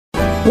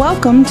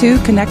Welcome to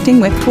Connecting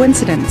with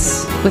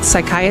Coincidence with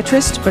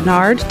psychiatrist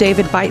Bernard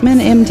David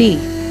Beitman,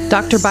 MD.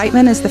 Dr.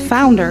 Beitman is the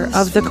founder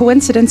of the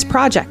Coincidence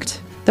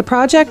Project. The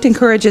project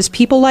encourages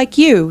people like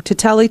you to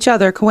tell each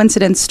other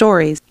coincidence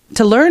stories.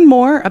 To learn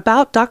more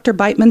about Dr.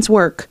 Beitman's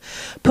work,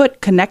 put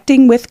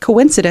Connecting with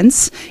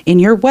Coincidence in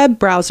your web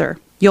browser.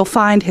 You'll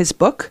find his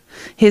book,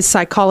 his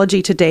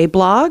Psychology Today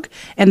blog,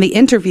 and the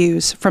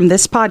interviews from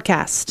this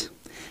podcast.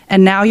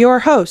 And now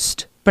your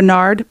host,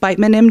 Bernard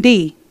Beitman,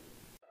 MD.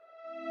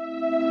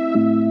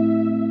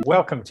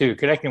 Welcome to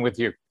Connecting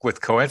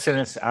with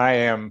Coincidence. I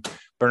am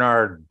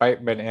Bernard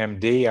Beitman,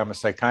 MD. I'm a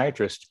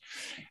psychiatrist.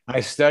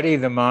 I study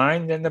the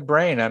mind and the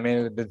brain. I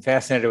mean, I've been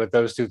fascinated with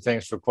those two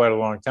things for quite a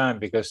long time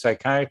because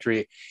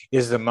psychiatry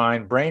is the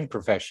mind-brain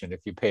profession. If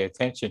you pay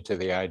attention to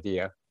the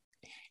idea,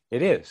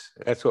 it is.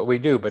 That's what we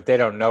do, but they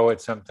don't know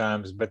it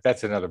sometimes, but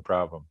that's another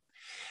problem.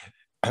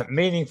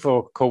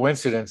 Meaningful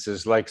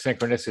coincidences like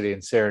synchronicity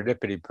and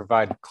serendipity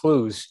provide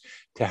clues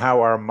to how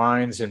our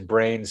minds and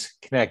brains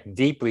connect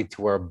deeply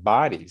to our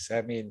bodies.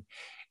 I mean,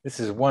 this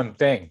is one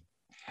thing.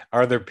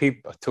 Other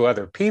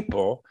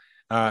people,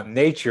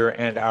 nature,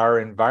 and our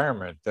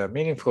environment.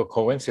 Meaningful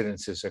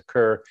coincidences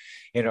occur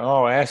in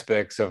all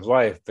aspects of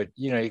life, but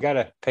you got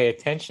to pay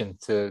attention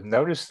to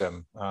notice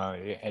them.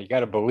 You got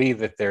to believe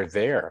that they're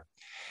there.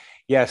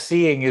 Yeah,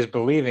 seeing is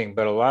believing,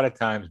 but a lot of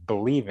times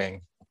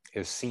believing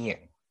is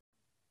seeing.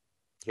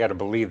 You got to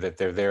believe that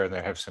they're there and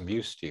they have some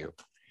use to you.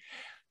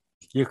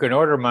 You can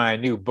order my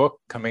new book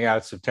coming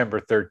out September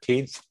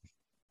 13th,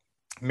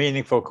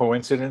 Meaningful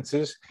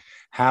Coincidences,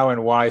 How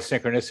and Why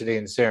Synchronicity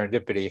and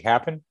Serendipity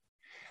Happen.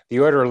 The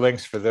order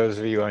links for those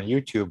of you on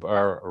YouTube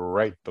are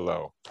right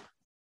below.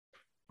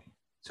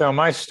 So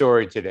my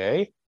story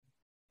today,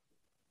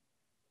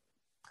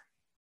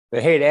 the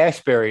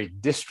Haight-Ashbury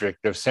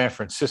district of San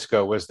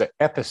Francisco was the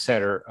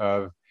epicenter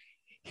of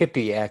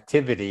hippie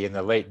activity in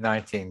the late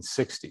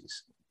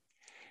 1960s.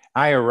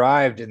 I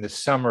arrived in the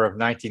summer of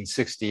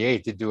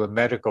 1968 to do a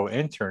medical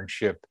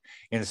internship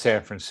in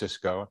San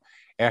Francisco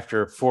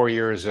after 4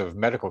 years of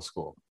medical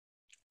school.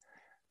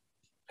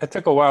 It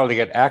took a while to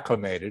get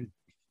acclimated.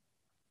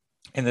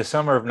 In the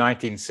summer of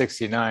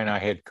 1969, I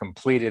had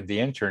completed the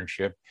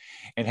internship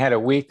and had a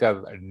week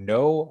of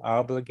no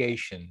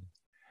obligation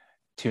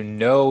to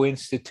no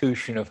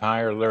institution of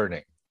higher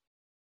learning.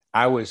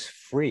 I was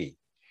free,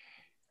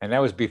 and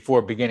that was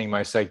before beginning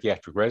my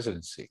psychiatric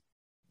residency.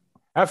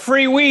 A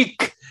free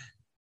week!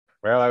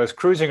 Well, I was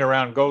cruising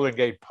around Golden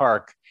Gate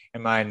Park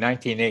in my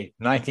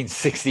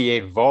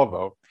 1968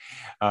 Volvo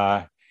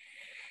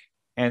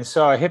and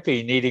saw a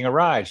hippie needing a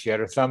ride. She had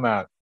her thumb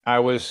out. I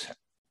was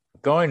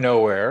going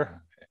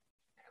nowhere,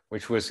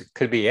 which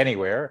could be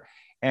anywhere,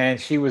 and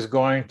she was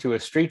going to a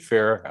street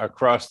fair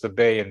across the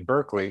bay in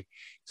Berkeley,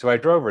 so I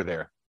drove her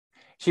there.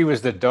 She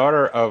was the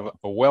daughter of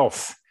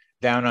wealth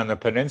down on the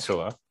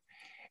peninsula,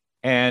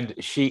 and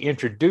she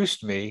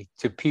introduced me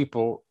to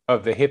people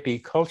of the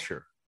hippie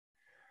culture.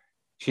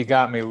 She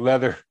got me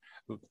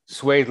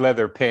suede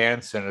leather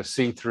pants and a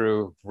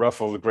see-through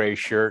ruffled gray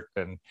shirt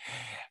and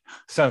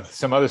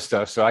some other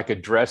stuff so I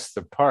could dress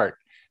the part.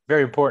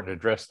 Very important to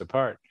dress the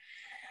part.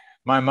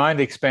 My mind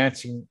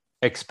expansion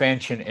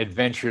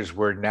adventures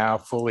were now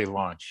fully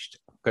launched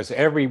because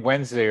every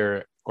Wednesday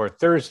or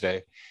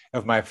Thursday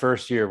of my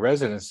first year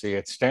residency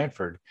at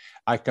Stanford,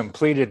 I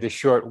completed the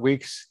short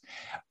weeks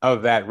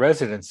of that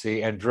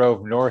residency and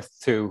drove north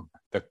to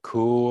the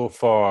cool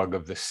fog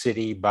of the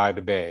city by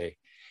the bay,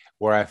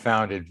 where I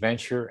found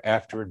adventure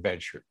after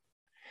adventure.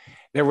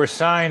 There were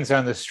signs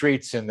on the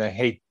streets in the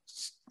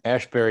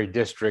Haight-Ashbury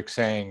district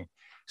saying,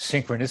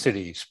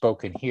 "Synchronicity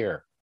spoken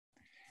here."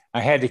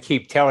 I had to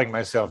keep telling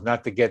myself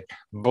not to get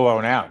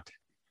blown out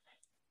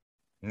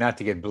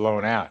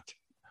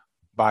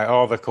by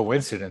all the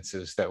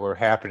coincidences that were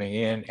happening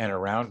in and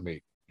around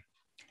me.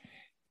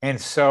 And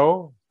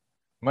so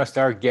must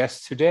our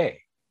guest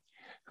today,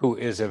 who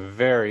is a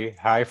very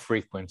high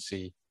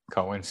frequency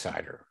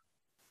coincider.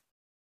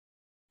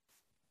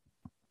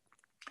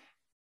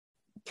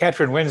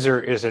 Katrin Windsor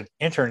is an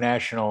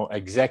international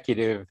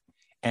executive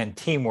and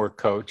teamwork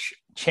coach,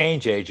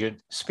 change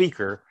agent,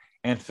 speaker,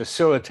 and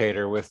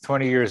facilitator with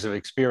 20 years of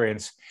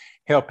experience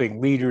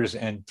helping leaders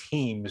and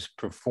teams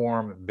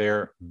perform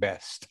their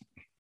best.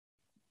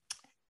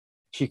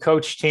 She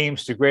coached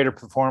teams to greater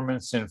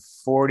performance in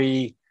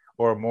 40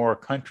 or more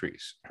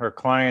countries. Her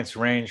clients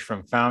range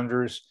from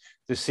founders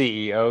to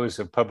CEOs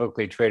of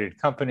publicly traded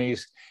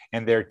companies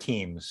and their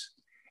teams.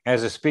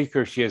 As a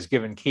speaker, she has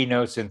given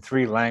keynotes in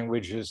 3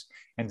 languages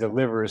and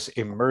delivers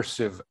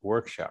immersive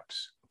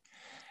workshops.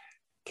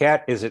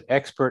 Kat is an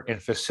expert in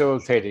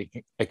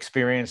facilitating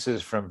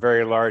experiences from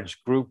very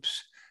large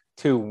groups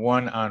to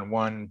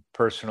one-on-one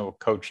personal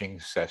coaching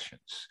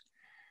sessions.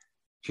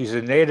 She's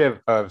a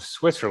native of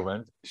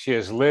Switzerland. She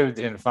has lived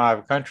in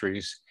 5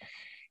 countries,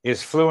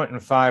 is fluent in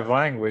 5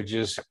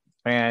 languages,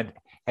 and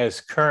has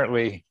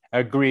currently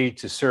agreed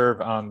to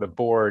serve on the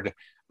board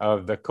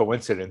of the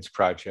Coincidence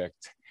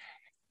Project.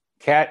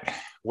 Kat,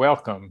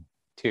 welcome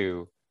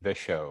to the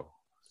show.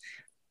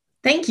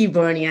 Thank you,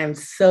 Bernie. I'm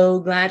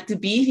so glad to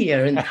be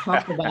here and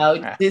talk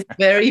about this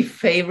very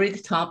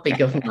favorite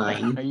topic of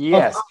mine, of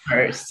Yes.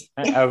 ours.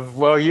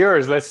 Well,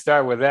 yours, let's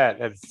start with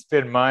that. It's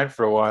been mine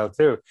for a while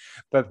too.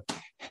 But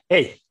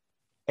hey,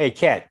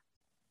 Kat,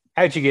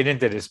 how'd you get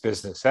into this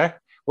business, huh?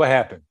 What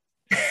happened?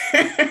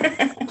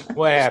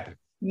 What happened?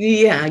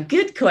 Yeah,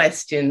 good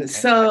question.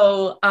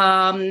 So,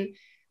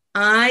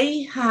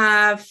 I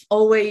have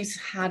always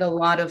had a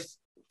lot of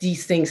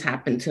these things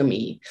happen to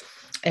me.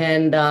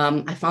 And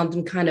I found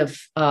them kind of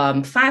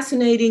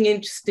fascinating,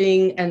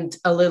 interesting, and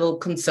a little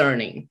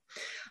concerning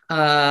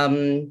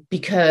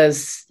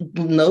because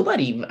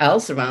nobody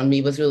else around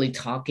me was really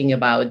talking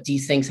about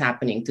these things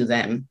happening to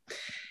them.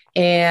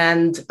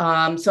 And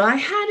so I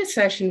had a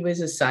session with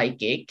a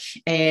psychic,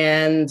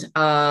 and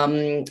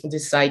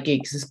the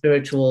psychic is a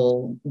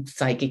spiritual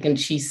psychic, and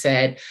she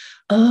said,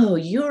 "Oh,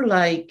 you're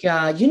like,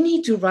 you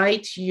need to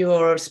write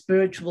your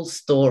spiritual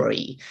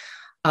story.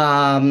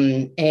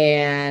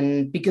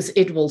 And because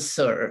it will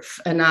serve."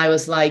 And I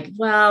was like,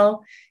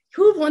 well,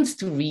 who wants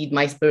to read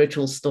my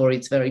spiritual story?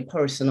 It's very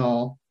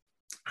personal.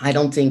 I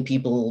don't think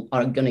people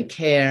are going to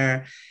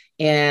care.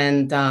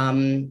 And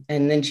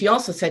then she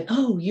also said,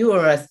 "Oh, you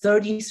are a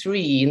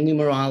 33 in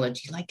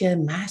numerology, like a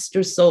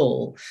master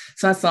soul."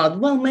 So I thought,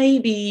 well,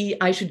 maybe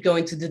I should go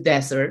into the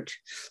desert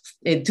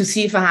to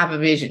see if I have a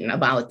vision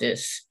about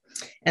this.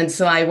 And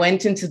so I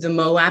went into the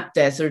Moab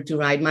Desert to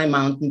ride my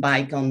mountain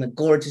bike on the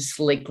gorgeous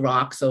slick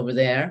rocks over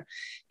there.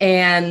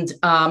 And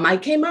I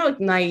came out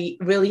and I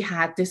really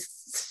had this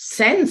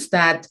sense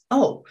that,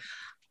 oh,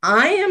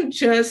 I am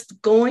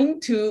just going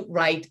to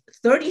write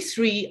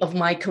 33 of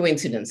my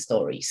coincidence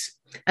stories.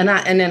 And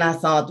then I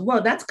thought,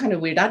 well, that's kind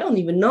of weird. I don't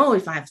even know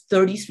if I have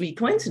 33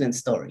 coincidence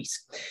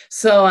stories.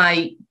 So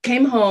I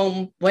came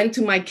home, went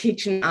to my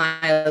kitchen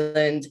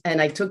island, and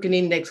I took an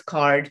index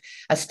card,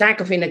 a stack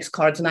of index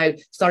cards, and I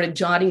started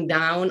jotting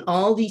down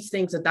all these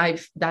things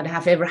that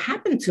have ever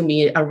happened to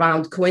me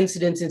around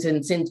coincidences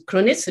and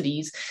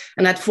synchronicities.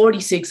 And at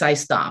 46, I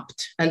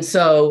stopped. And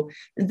so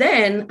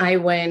then I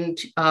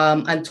went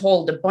and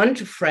told a bunch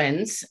of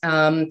friends,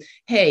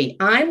 hey,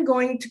 I'm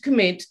going to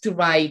commit to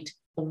write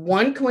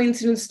one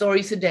coincidence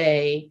stories a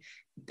day.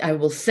 I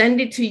will send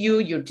it to you.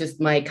 You're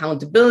just my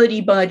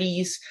accountability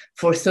buddies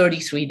for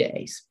 33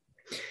 days.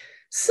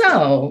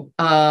 So,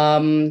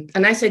 and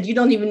I said, you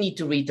don't even need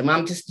to read them.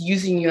 I'm just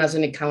using you as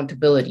an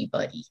accountability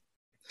buddy.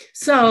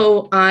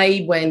 So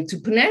I went to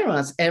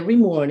Panera's every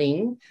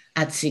morning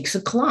at 6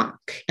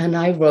 o'clock and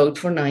I wrote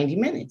for 90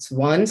 minutes,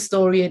 one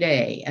story a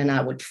day. And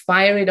I would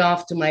fire it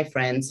off to my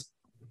friends.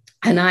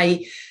 And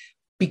I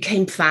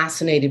became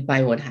fascinated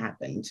by what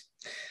happened.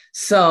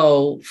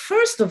 So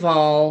first of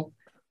all,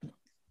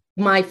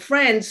 my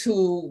friends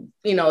who,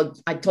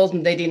 I told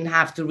them they didn't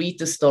have to read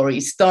the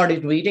stories,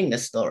 started reading the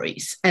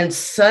stories. And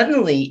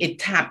suddenly it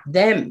tapped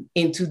them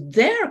into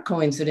their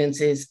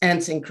coincidences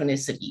and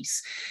synchronicities.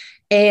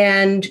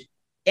 And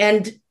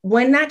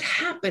when that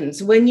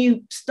happens, when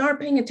you start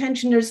paying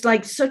attention, there's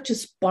like such a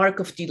spark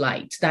of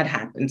delight that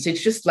happens.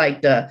 It's just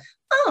like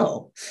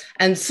oh.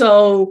 And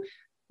so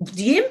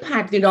the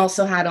impact it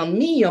also had on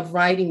me of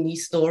writing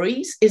these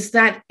stories is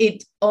that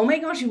oh my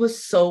gosh, it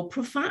was so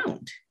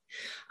profound.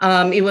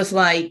 It was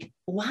like,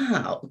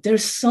 wow,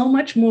 there's so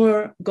much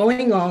more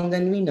going on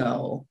than we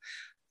know.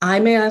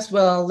 I may as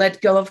well let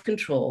go of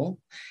control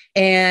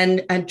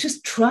and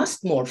just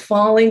trust more,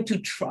 fall into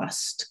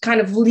trust,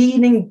 kind of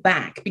leaning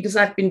back, because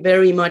I've been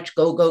very much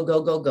go, go,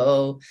 go, go,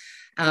 go,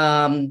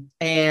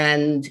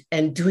 and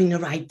doing the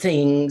right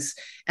things.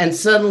 And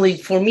suddenly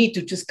for me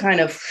to just kind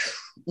of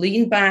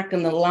lean back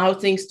and allow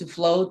things to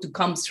flow, to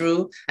come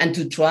through, and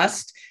to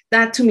trust,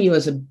 that to me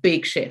was a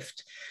big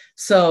shift.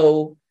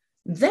 So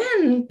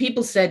then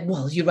people said,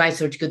 well, you write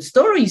such good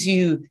stories,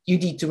 you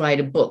need to write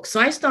a book. So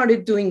I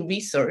started doing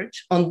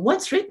research on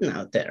what's written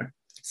out there.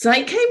 So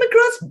I came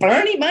across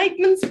Bernie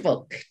Beitman's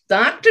book,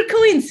 Dr.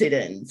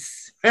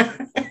 Coincidence.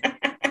 And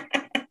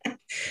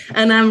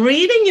I'm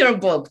reading your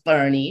book,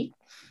 Bernie.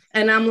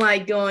 And I'm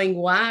like going,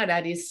 wow,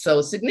 that is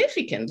so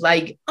significant.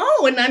 Like,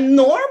 oh, and I'm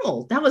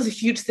normal. That was a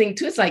huge thing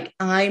too. It's like,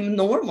 I'm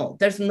normal.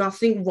 There's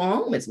nothing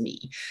wrong with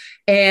me.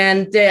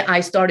 And I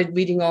started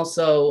reading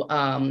also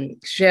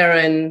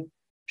Sharon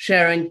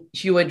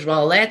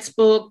Hewitt-Rowlett's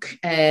book.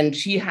 And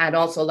she had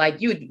also,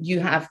 like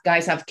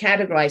guys have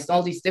categorized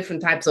all these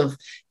different types of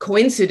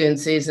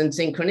coincidences and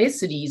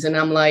synchronicities. And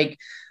I'm like,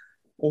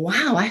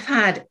 wow, I've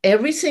had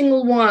every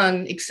single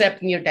one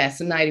except near death,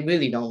 and I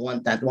really don't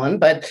want that one,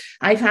 but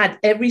I've had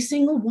every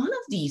single one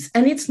of these,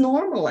 and it's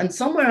normal. And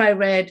somewhere I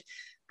read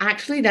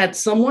actually that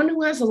someone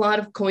who has a lot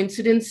of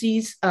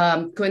coincidences,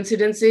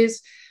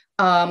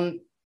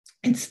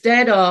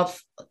 instead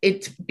of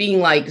it being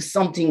like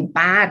something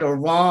bad or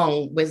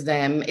wrong with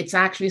them, it's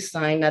actually a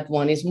sign that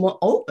one is more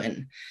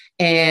open,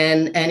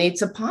 and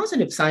it's a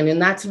positive sign.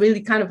 And that's really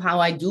kind of how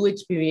I do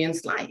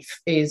experience life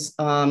is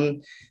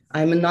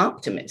I'm an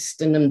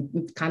optimist and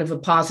I'm kind of a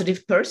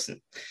positive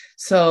person.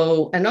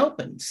 So, and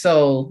open.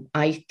 So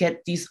I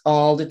get these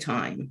all the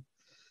time.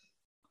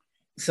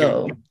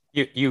 So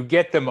you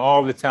get them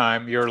all the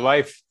time. Your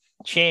life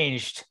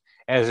changed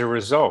as a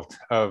result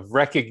of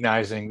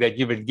recognizing that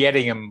you've been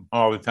getting them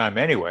all the time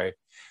anyway.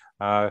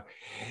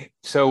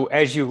 So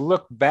as you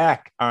look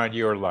back on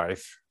your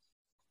life,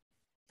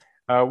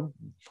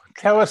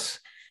 tell us,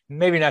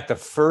 maybe not the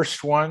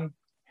first one,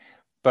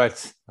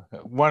 but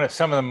one of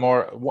some of the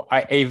more,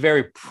 a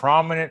very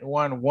prominent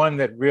one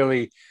that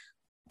really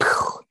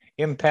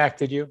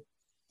impacted you.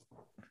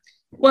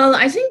 Well,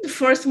 I think the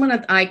first one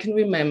that I can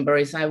remember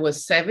is I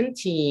was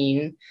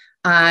 17.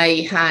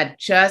 I had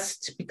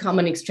just become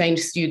an exchange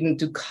student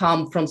to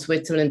come from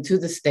Switzerland to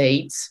the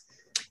States.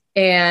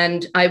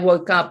 And I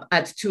woke up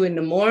at 2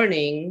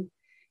 a.m.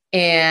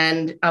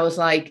 and I was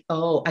like,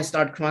 oh, I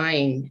start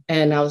crying.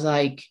 And I was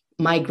like,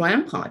 my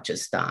grandpa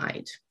just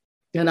died.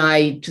 And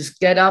I just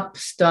get up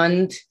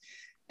stunned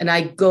and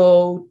I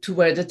go to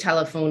where the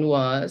telephone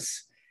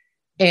was,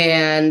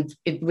 and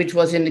which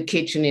was in the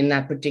kitchen in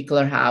that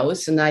particular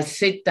house. And I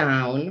sit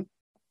down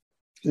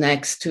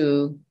next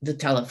to the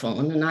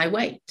telephone and I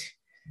wait.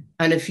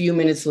 And a few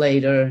minutes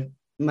later,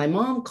 my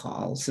mom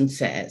calls and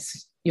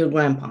says, your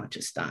grandpa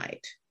just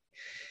died.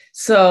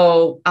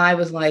 So I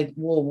was like,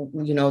 well,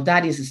 you know,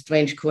 that is a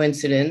strange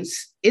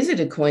coincidence. Is it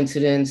a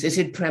coincidence? Is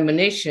it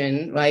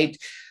premonition, right?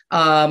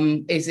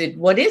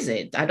 What is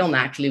it? I don't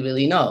actually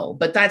really know.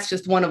 But that's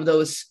just one of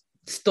those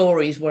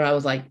stories where I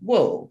was like,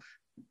 whoa,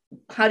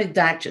 how did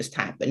that just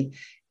happen?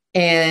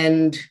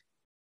 And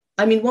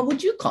I mean, what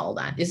would you call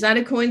that? Is that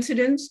a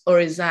coincidence, or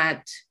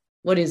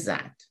what is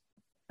that?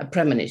 A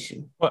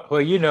premonition?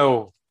 Well, you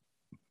know,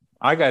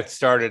 I got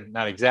started,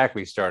 not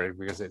exactly started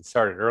because it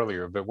started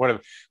earlier, but one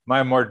of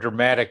my more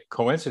dramatic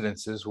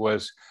coincidences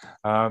was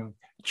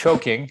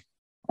choking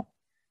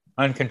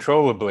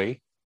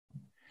uncontrollably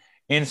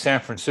in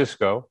San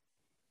Francisco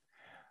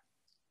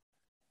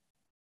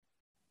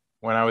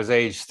when I was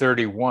age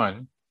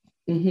 31,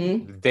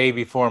 the day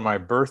before my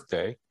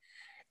birthday.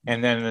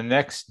 And then the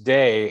next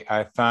day,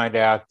 I find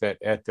out that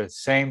at the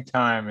same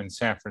time in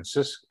San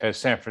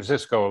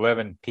Francisco,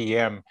 11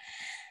 p.m.,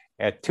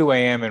 at 2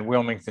 a.m. in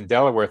Wilmington,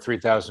 Delaware,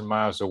 3,000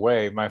 miles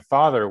away, my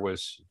father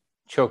was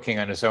choking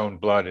on his own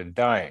blood and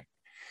dying.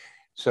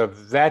 So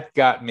that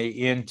got me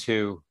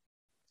into,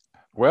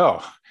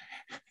 well,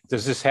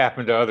 does this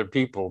happen to other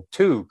people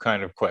too,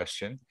 kind of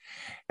question.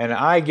 And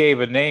I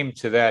gave a name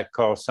to that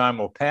called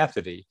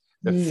simulpathity,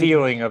 the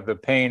feeling of the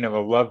pain of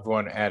a loved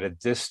one at a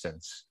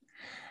distance,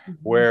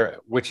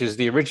 which is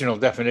the original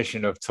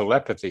definition of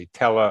telepathy,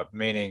 tele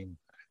meaning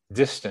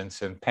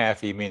distance and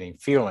pathy meaning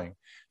feeling.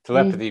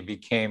 Telepathy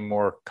became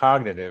more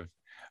cognitive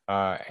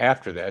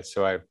after that.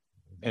 So I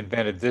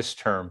invented this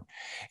term.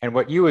 And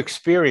what you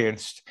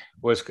experienced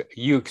was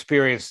you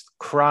experienced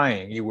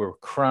crying. You were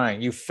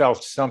crying. You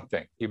felt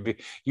something.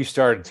 You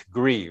started to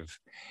grieve.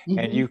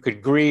 And you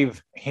could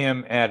grieve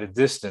him at a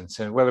distance.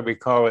 And whether we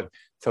call it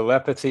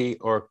telepathy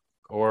or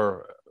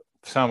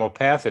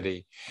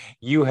simulpathity,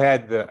 you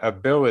had the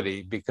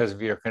ability, because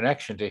of your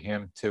connection to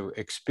him, to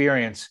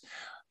experience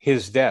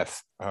his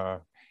death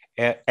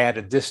at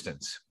a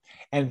distance.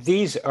 And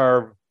these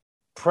are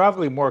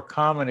probably more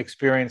common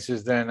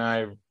experiences than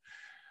I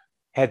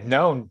had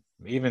known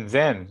even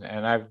then.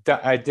 And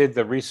I did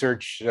the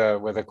research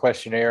with a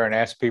questionnaire and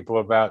asked people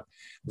about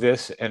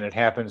this, and it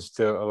happens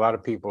to a lot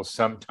of people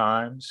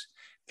sometimes,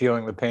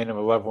 feeling the pain of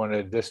a loved one at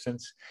a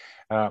distance.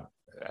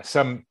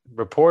 Some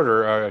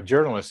reporter, a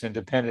journalist,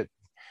 independent,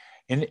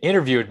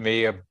 interviewed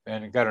me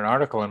and got an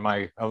article in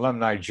my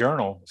alumni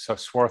journal,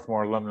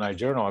 Swarthmore Alumni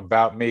Journal,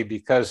 about me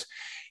because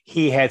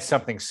he had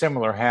something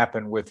similar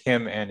happen with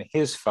him and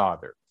his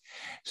father.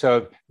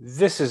 So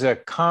this is a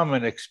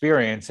common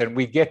experience, and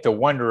we get to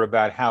wonder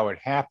about how it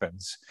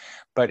happens,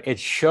 but it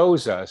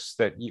shows us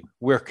that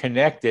we're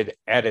connected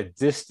at a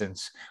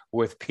distance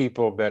with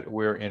people that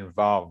we're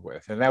involved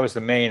with. And that was the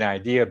main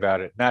idea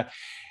about it, not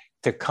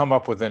to come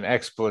up with an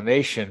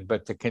explanation,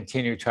 but to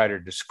continue to try to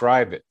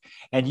describe it.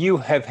 And you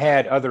have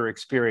had other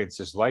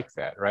experiences like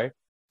that, right?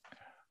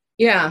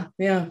 Yeah,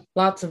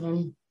 lots of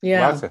them.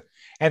 Yeah.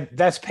 And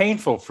that's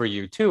painful for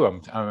you too,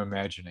 I'm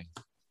imagining.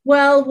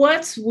 Well,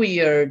 what's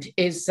weird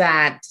is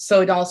that,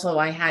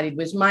 I had it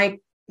with my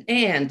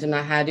aunt and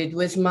I had it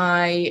with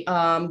my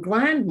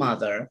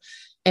grandmother.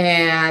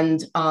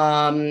 And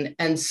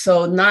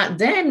so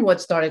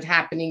what started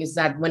happening is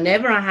that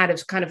whenever I had a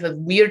kind of a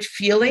weird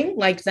feeling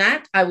like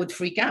that, I would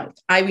freak out.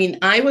 I mean,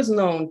 I was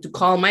known to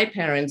call my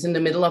parents in the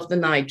middle of the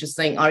night, just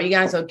saying, are you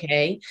guys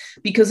okay?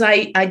 Because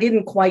I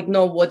didn't quite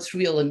know what's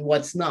real and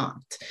what's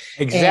not.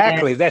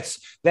 Exactly. That's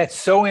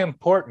so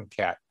important,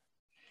 Kat.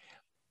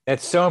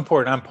 That's so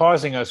important. I'm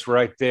pausing us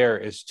right there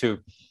is to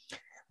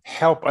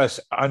help us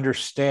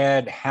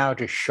understand how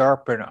to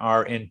sharpen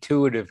our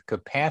intuitive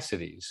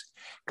capacities,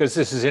 because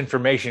this is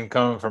information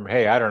coming from,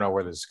 hey, I don't know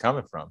where this is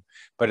coming from,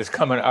 but it's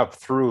coming up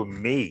through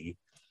me.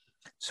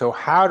 So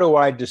how do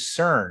I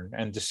discern?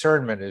 And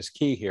discernment is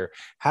key here.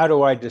 How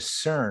do I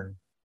discern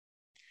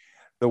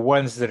the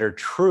ones that are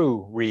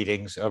true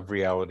readings of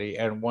reality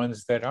and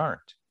ones that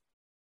aren't?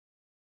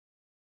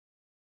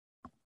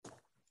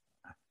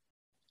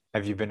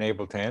 Have you been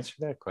able to answer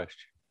that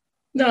question?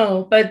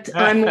 No, but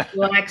I'm more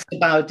relaxed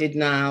about it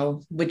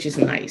now, which is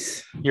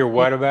nice. You're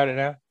what about it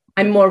now?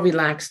 I'm more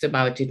relaxed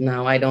about it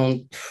now. I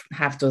don't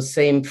have those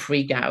same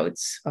freak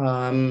outs.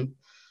 I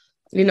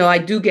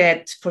do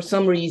get, for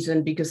some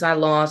reason, because I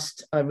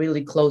lost a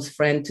really close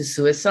friend to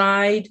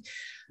suicide.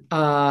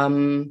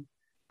 Um,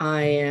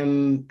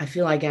 I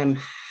feel like I'm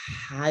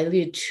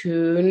highly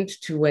attuned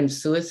to when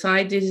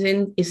suicide is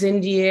in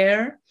the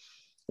air.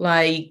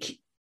 Like,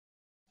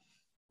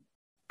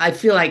 I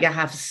feel like I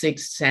have a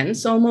sixth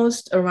sense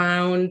almost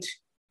around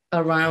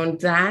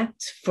that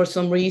for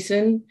some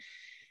reason.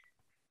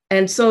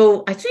 And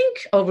so I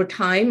think over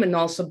time, and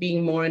also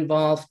being more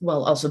involved,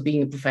 well, also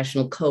being a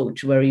professional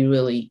coach where you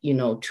really,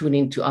 tune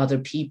into other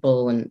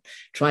people and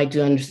try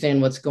to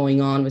understand what's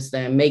going on with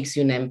them, makes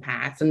you an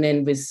empath. And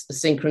then with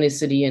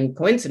synchronicity and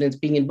coincidence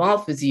being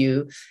involved with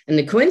you in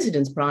the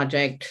Coincidence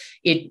Project,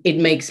 it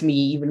makes me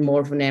even more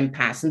of an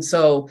empath. And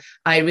so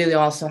I really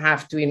also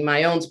have to, in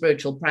my own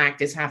spiritual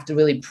practice, have to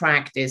really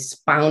practice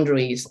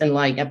boundaries. And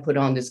like I put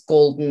on this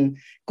golden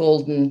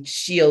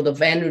shield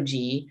of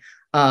energy,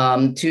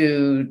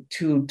 to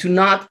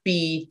not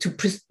be to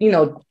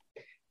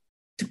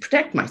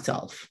protect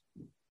myself.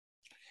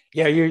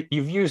 Yeah,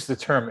 you've used the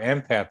term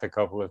empath a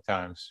couple of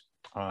times.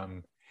 Are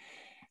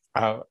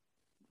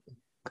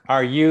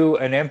you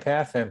an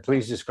empath? And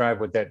please describe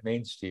what that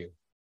means to you.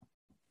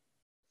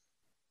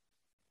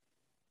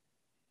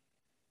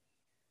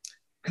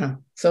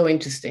 So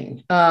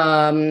interesting,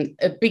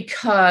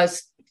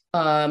 because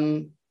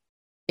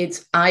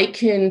I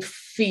can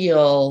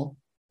feel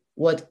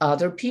what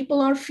other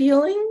people are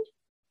feeling.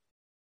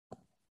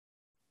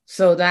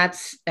 So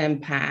that's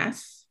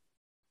empath,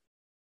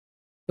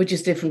 which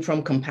is different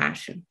from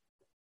compassion.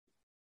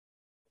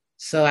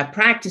 So I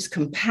practice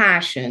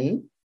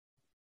compassion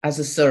as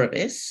a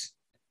service.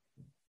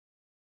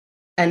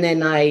 And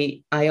then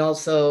I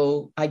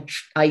also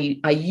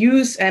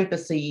use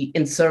empathy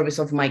in service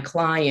of my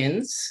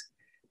clients,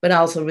 but I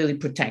also really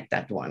protect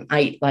that one.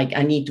 I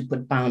need to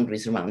put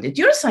boundaries around it.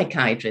 You're a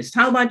psychiatrist.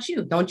 How about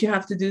you? Don't you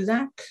have to do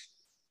that?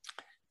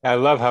 I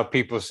love how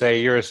people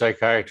say, you're a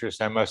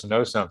psychiatrist, I must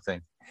know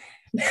something.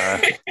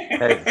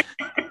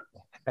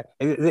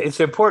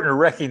 It's important to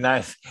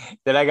recognize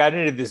that I got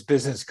into this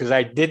business because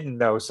I didn't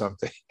know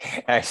something.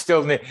 I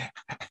still need,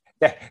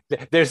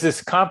 there's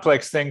this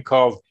complex thing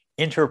called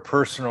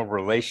interpersonal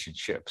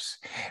relationships,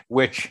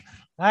 which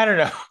I don't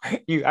know.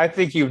 I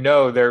think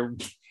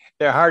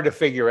they're hard to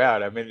figure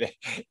out. I mean,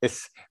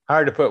 it's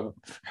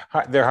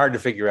they're hard to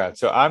figure out.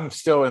 So I'm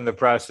still in the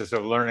process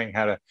of learning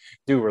how to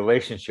do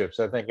relationships.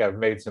 I think I've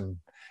made some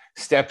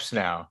steps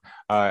now.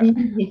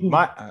 And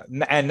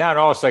not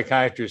all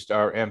psychiatrists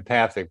are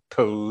empathic,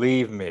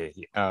 believe me.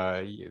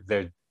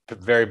 They're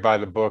very by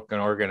the book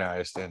and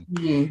organized and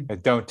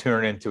don't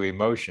turn into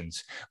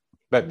emotions.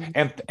 But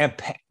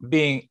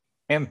having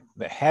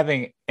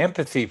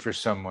empathy for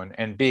someone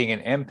and being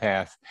an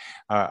empath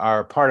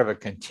are part of a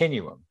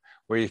continuum,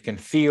 where you can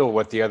feel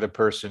what the other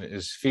person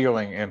is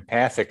feeling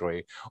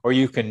empathically, or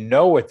you can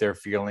know what they're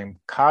feeling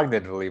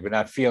cognitively, but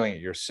not feeling it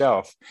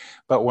yourself.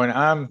 But when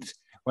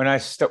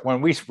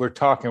we were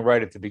talking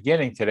right at the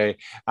beginning today,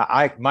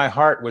 my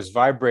heart was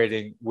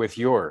vibrating with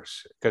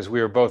yours because we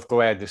were both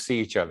glad to see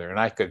each other, and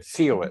I could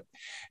feel it.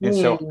 And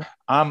so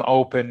I'm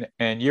open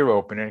and you're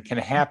open, and it can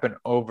happen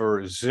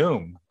over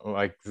Zoom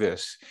like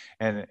this.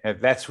 And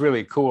that's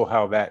really cool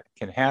how that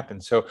can happen.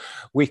 So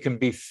we can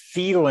be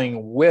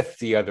feeling with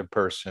the other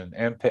person.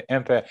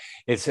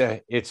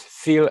 It's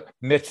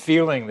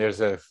feeling.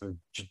 There's a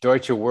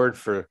Deutsche word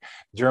for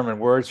German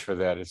words for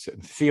that. It's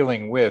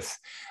feeling with.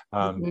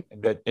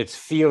 That it's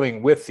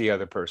feeling with the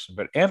other person.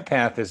 But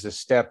empath is a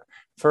step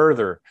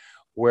further,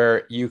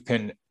 where you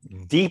can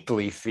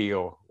deeply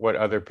feel what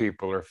other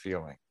people are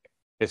feeling,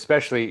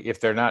 especially if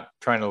they're not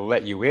trying to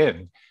let you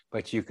in,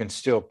 but you can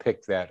still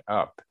pick that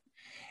up.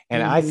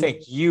 And I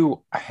think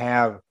you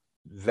have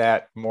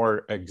that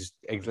more,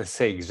 let's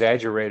say,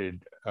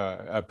 exaggerated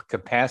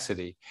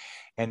capacity,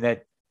 and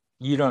that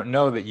you don't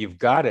know that you've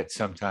got it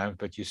sometimes,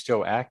 but you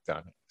still act on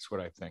it. That's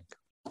what I think.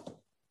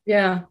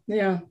 Yeah.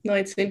 No,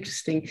 it's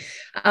interesting.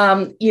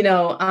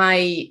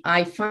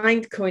 I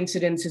find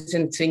coincidences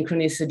and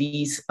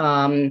synchronicities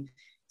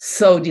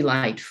so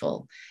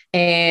delightful,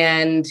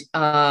 and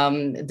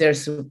they're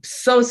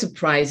so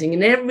surprising.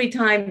 And every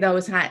time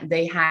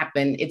they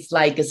happen, it's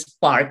like a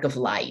spark of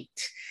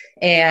light.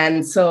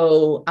 And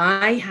so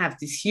I have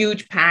this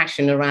huge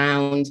passion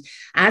around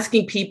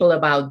asking people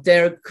about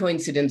their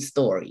coincidence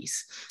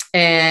stories,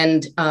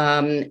 and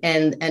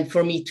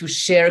for me to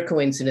share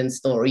coincidence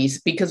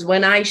stories, because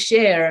when I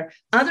share,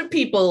 other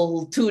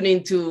people tune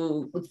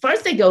into.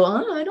 First they go,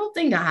 "Oh, I don't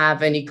think I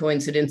have any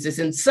coincidences,"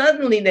 and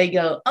suddenly they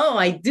go, "Oh,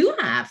 I do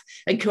have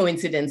a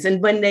coincidence."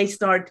 And when they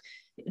start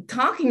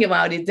talking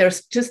about it, they're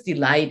just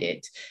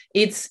delighted.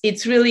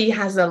 It's really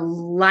has a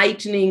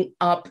lightening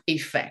up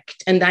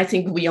effect, and I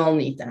think we all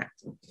need that.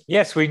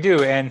 Yes, we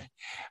do. And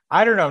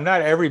I don't know,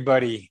 not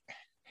everybody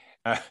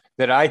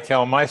that I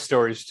tell my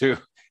stories to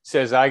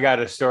says, I got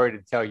a story to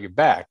tell you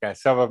back.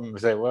 Some of them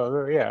say,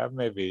 well, yeah,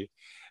 maybe.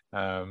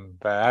 But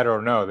I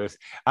don't know this.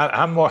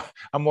 I'm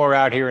more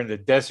out here in the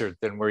desert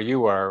than where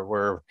you are,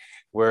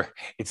 where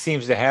it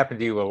seems to happen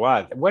to you a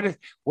lot.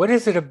 What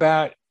is it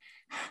about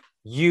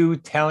you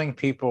telling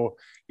people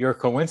your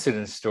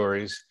coincidence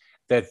stories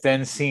that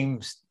then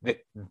seems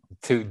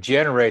to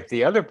generate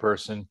the other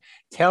person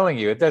telling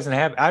you? It doesn't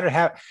happen.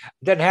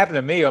 It doesn't happen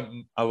to me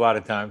a lot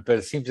of times, but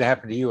it seems to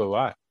happen to you a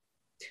lot.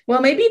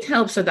 Well, maybe it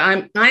helps that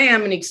I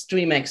am an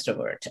extreme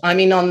extrovert. I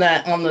mean, on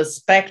the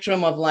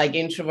spectrum of like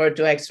introvert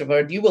to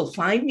extrovert, you will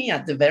find me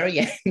at the very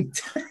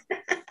end.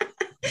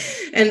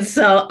 And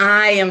so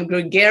I am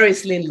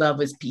gregariously in love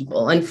with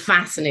people and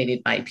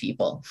fascinated by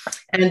people.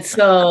 And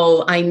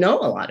so I know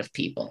a lot of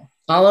people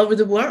all over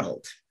the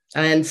world.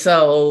 And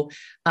so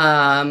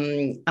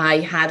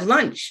I had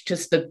lunch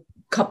just a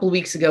couple of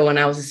weeks ago when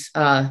I was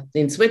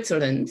in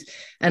Switzerland,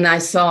 and I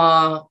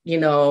saw,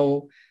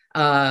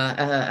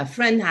 a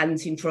friend hadn't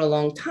seen for a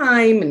long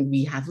time, and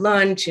we had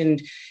lunch,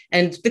 and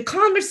the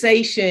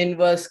conversation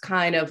was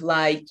kind of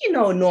like,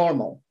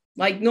 normal,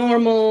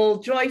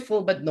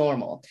 joyful, but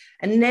normal.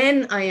 And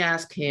then I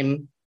asked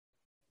him,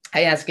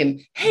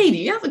 hey, do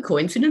you have a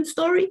coincidence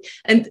story?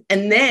 And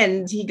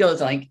then he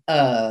goes like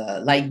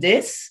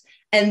this.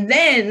 And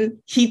then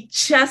he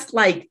just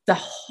like the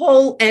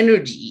whole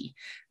energy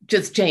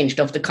just changed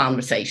of the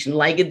conversation.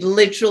 Like it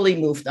literally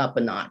moved up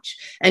a notch.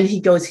 And he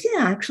goes,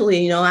 yeah,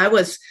 actually, I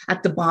was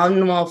at the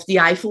bottom of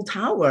the Eiffel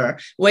Tower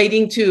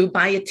waiting to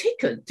buy a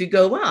ticket to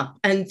go up.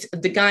 And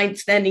the guy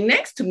standing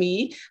next to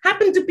me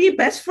happened to be a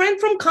best friend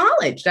from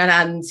college that I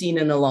hadn't seen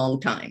in a long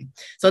time.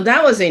 So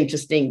that was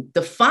interesting.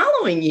 The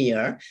following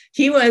year,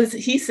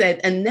 he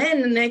said, and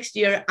then the next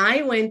year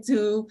I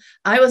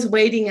was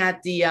waiting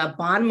at the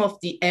bottom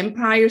of the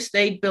Empire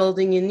State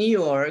Building in New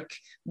York,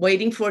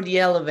 waiting for the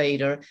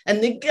elevator.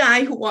 And the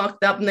guy who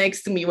walked up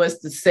next to me was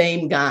the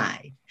same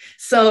guy.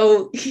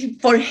 So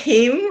for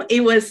him,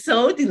 it was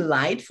so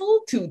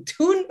delightful to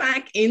tune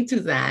back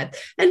into that.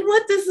 And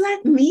what does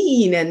that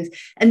mean?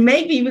 And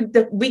maybe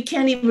we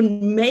can't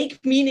even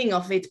make meaning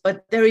of it,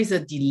 but there is a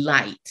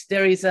delight.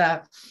 There is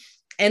a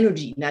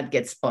energy that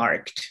gets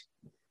sparked.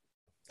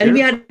 And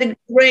we had a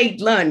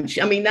great lunch.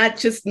 I mean, that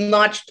just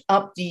notched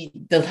up the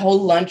whole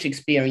lunch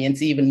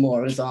experience even more.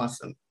 It was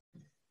awesome.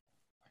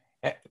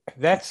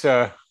 That's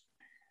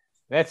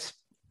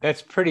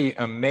pretty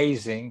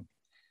amazing,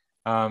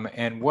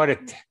 and what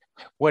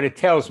it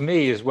tells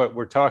me is what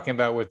we're talking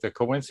about with the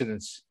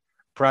coincidence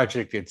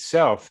project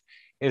itself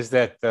is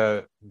that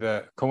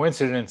the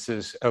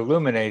coincidences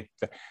illuminate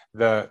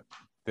the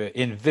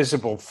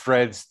invisible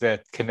threads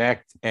that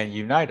connect and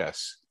unite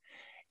us.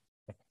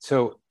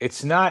 So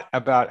it's not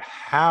about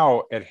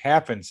how it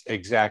happens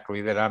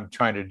exactly that I'm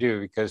trying to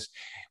do, because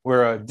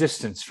we're a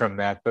distance from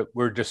that, but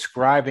we're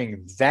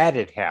describing that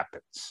it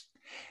happens,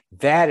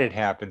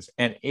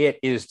 and it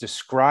is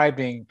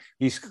describing,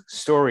 these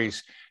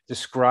stories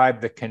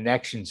describe the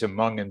connections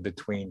among and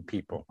between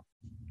people.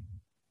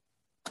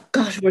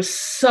 Gosh, we're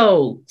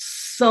so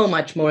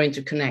much more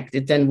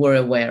interconnected than we're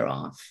aware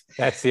of.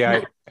 That's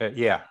the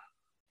yeah.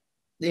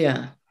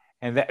 Yeah.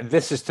 And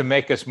this is to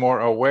make us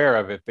more aware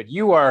of it. But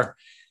you are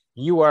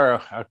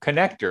a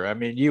connector. I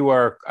mean, you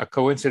are a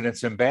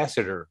coincidence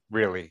ambassador,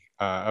 really,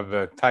 of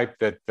the type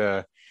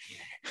that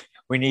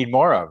we need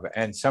more of.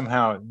 And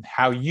somehow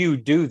how you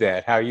do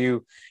that,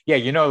 you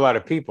know a lot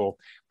of people,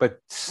 but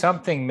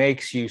something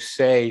makes you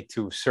say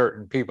to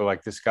certain people,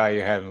 like this guy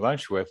you're having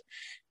lunch with,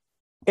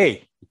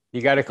 hey,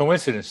 you got a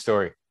coincidence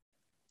story.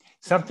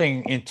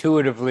 Something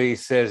intuitively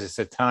says it's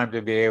a time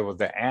to be able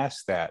to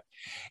ask that.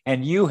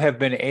 And you have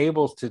been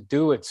able to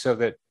do it so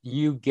that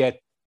you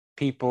get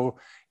people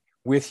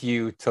with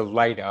you to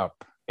light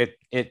up.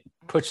 It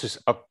pushes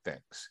up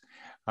things.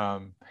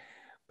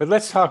 But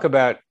let's talk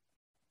about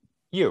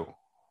you.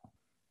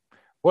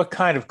 What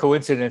kind of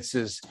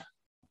coincidences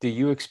do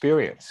you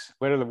experience?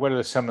 What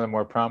are some of the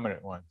more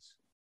prominent ones?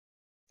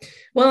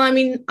 Well, I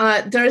mean,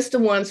 there's the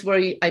ones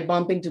where I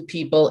bump into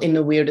people in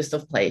the weirdest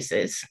of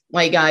places.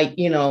 Like I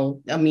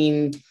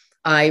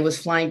was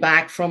flying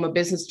back from a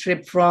business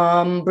trip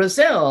from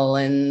Brazil,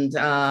 and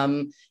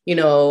I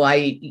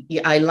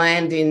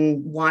land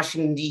in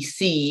Washington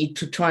D.C.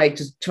 to try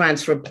to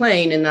transfer a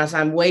plane, and as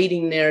I'm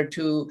waiting there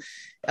to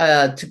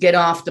get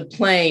off the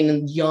plane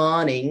and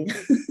yawning,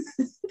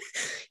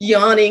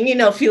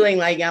 feeling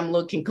like I'm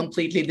looking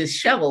completely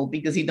disheveled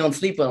because you don't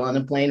sleep well on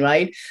a plane,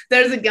 right?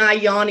 There's a guy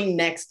yawning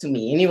next to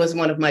me, and he was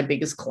one of my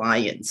biggest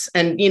clients,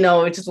 and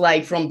it's just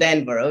like from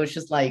Denver. I was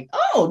just like,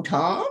 oh,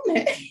 Tom.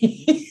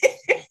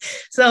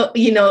 So,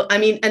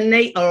 I'm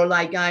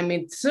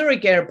in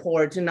Zurich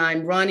airport and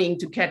I'm running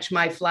to catch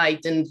my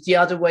flight, and the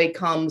other way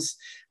comes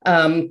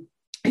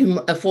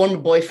a former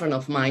boyfriend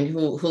of mine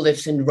who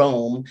lives in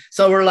Rome.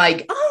 So we're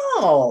like,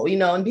 oh,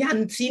 and we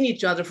hadn't seen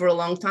each other for a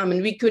long time,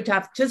 and we could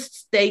have just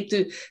stayed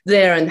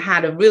there and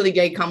had a really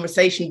great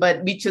conversation,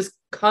 but we just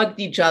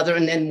hugged each other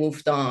and then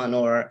moved on.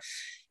 Or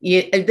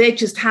they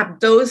just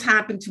those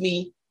happen to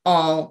me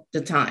all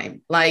the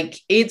time. Like,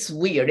 it's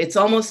weird. It's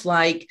almost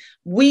like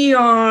we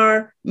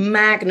are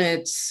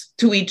magnets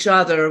to each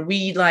other.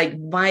 We like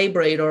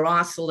vibrate or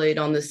oscillate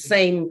on the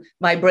same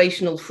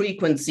vibrational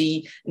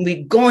frequency.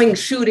 We're going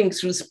shooting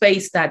through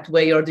space that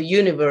way, or the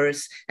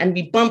universe, and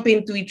we bump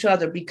into each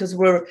other because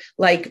we're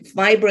like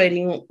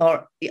vibrating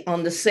or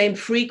on the same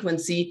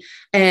frequency.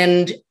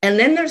 And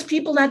then there's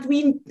people that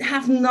we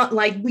have not,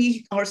 like,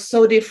 we are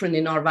so different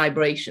in our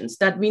vibrations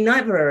that we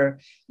never,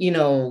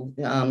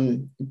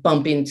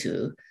 bump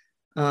into.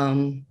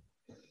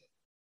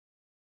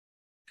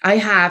 I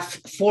have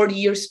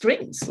 40-year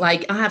strings.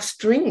 Like, I have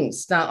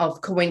strings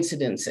of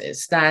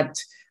coincidences that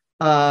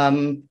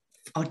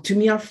to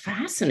me are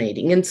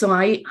fascinating. And so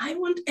I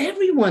want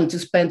everyone to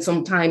spend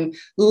some time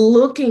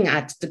looking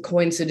at the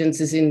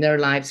coincidences in their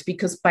lives,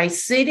 because by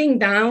sitting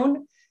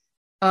down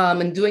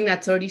and doing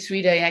that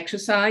 33-day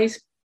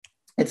exercise,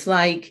 it's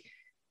like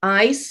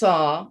I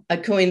saw a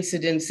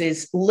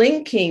coincidences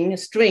linking a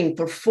string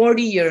for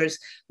 40 years,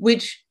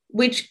 which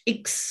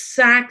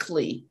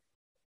exactly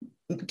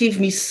give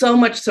me so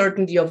much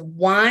certainty of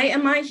why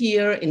am I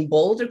here in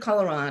Boulder,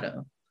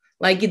 Colorado?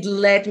 Like, it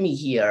led me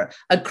here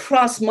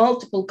across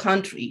multiple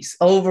countries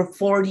over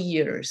 40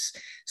 years.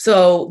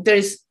 So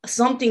there's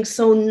something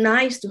so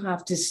nice to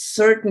have this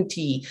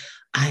certainty.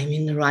 I'm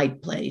in the right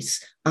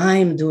place.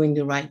 I'm doing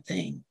the right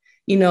thing,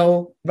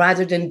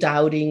 rather than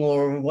doubting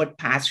or what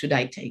path should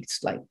I take.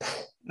 It's like,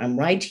 I'm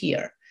right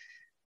here.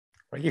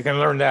 Well, you can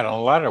learn that in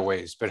a lot of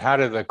ways, but how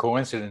do the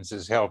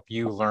coincidences help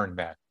you learn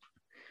that?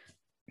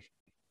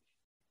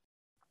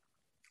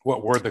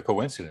 What were the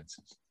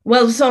coincidences?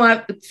 Well,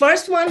 so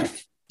first one,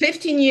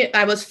 15 years,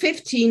 I was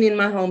 15 in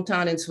my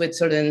hometown in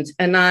Switzerland.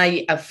 And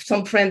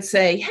some friends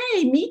say,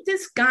 hey, meet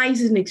this guy,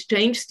 he's an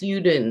exchange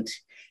student.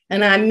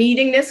 And I'm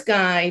meeting this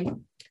guy,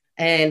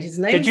 and his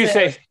name Did you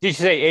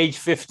say age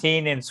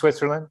 15 in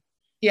Switzerland?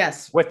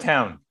 Yes. What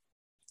town?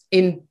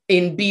 In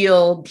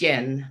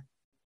Biel-Bienne.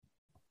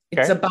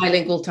 It's Okay. a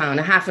bilingual town,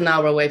 a half an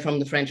hour away from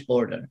the French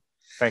border.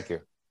 Thank you.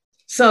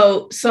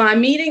 So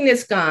I'm meeting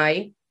this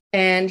guy,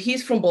 and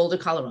he's from Boulder,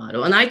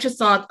 Colorado. And I just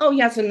thought, oh, he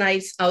has a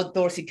nice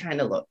outdoorsy kind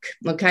of look.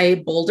 Okay,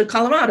 Boulder,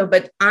 Colorado.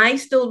 But I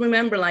still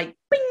remember, like,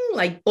 bing,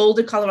 like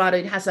Boulder, Colorado,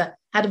 it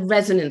had a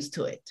resonance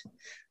to it.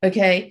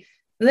 Okay.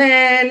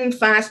 Then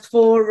fast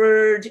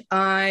forward,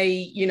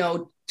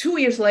 2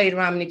 years later,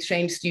 I'm an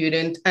exchange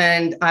student,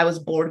 and I was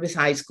bored with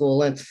high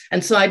school. And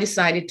so I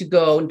decided to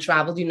go and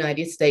travel the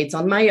United States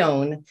on my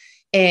own,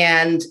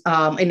 and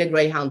in a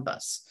Greyhound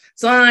bus.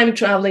 So I'm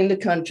traveling the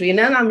country, and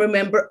then I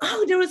remember,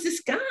 oh, there was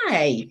this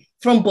guy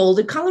from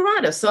Boulder,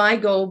 Colorado. So I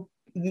go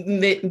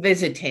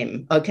visit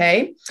him,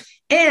 okay?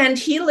 And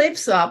he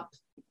lives up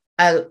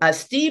a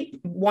steep,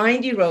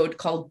 windy road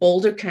called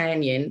Boulder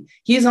Canyon.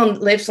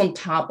 Lives on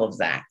top of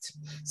that.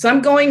 So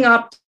I'm going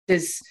up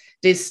this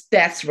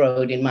death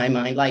road in my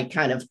mind, like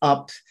kind of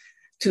up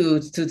to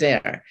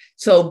there.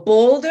 So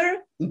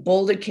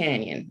Boulder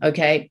Canyon,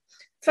 okay?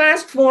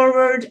 Fast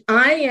forward,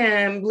 I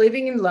am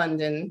living in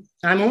London.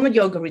 I'm on a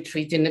yoga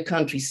retreat in the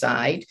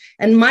countryside,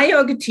 and my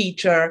yoga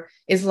teacher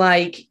is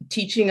like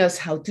teaching us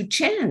how to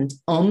chant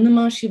Om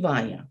Namah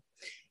Shivaya.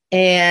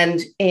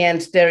 And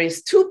there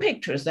is 2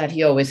 pictures that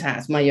he always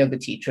has, my yoga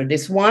teacher.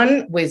 This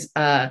one with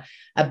a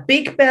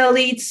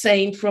big-bellied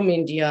saint from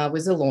India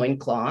with a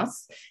loincloth,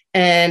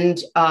 and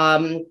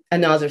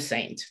another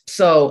saint.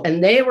 So,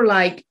 and they were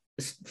like,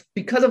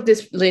 because of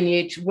this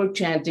lineage, we're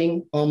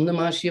chanting Om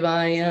Namah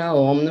Shivaya,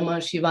 Om Namah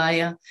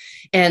Shivaya.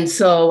 And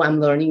so I'm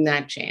learning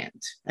that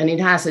chant, and it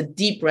has a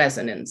deep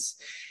resonance.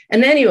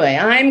 And anyway,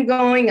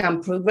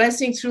 I'm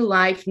progressing through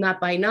life. Not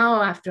by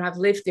now, after I've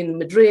lived in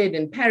Madrid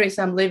and Paris,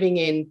 I'm living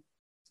in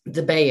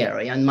the Bay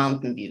Area in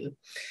Mountain View.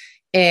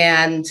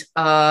 And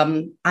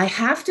I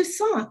have this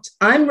thought,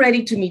 I'm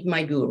ready to meet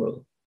my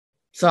guru.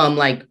 So I'm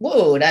like,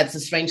 whoa, that's a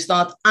strange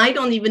thought. I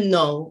don't even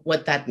know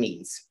what that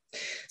means.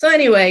 So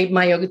anyway,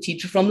 my yoga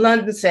teacher from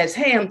London says,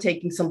 hey, I'm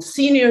taking some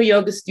senior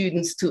yoga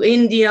students to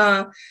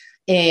India,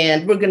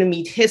 and we're going to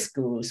meet his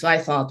guru. So I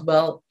thought,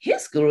 well,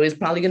 his guru is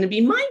probably going to be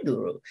my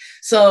guru.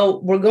 So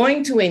we're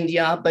going to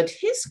India, but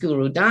his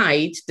guru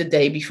died the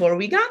day before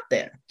we got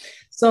there.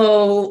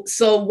 So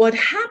what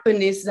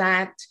happened is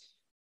that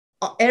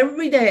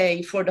every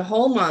day for the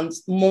whole month,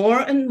 more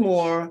and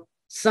more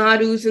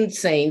sadhus and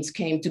saints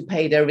came to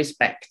pay their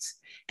respects.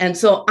 And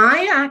so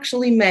I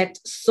actually met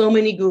so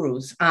many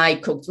gurus. I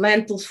cooked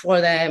lentils for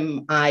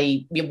them.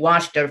 We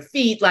washed their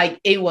feet.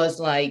 It was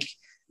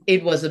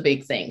a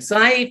big thing. So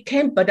I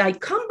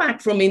come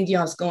back from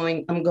India,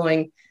 I'm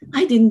going,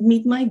 I didn't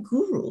meet my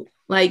guru.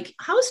 Like,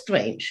 how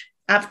strange.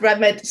 After I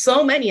met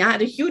so many, I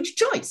had a huge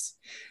choice.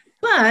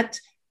 But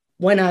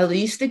when I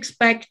least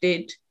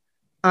expected,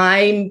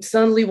 I'm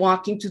suddenly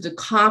walking to the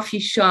coffee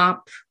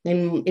shop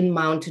in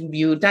Mountain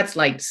View. That's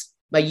like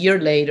a year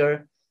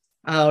later.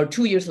 Or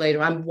 2 years later,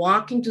 I'm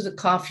walking to the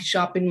coffee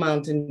shop in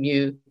Mountain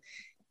View,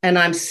 and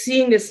I'm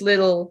seeing this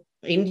little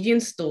Indian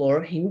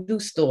store, Hindu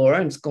store,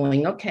 and it's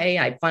going, okay,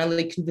 I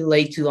finally can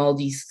relate to all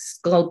these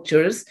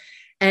sculptures.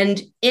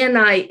 And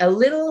a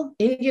little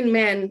Indian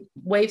man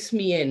waves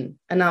me in,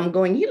 and I'm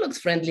going, he looks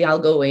friendly, I'll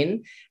go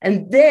in.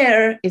 And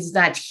there is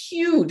that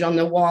huge on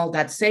the wall,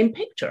 that same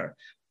picture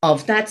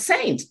of that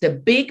saint, the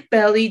big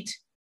bellied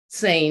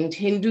saint,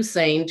 Hindu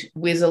saint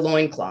with a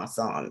loincloth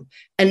on.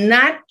 And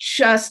that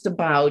just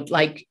about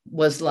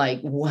was like,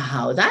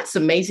 wow, that's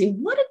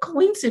amazing. What a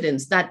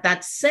coincidence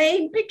that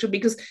same picture,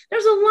 because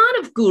there's a lot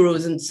of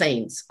gurus and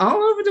saints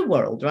all over the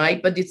world,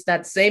 right? But it's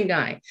that same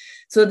guy.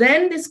 So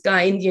then this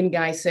guy, Indian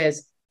guy,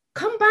 says,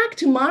 come back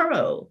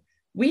tomorrow.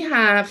 We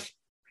have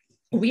my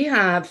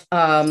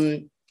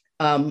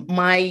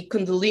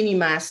Kundalini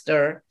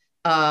master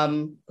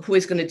who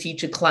is going to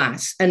teach a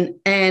class.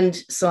 And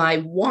so I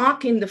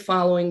walk in the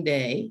following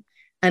day,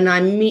 and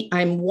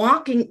I'm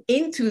walking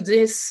into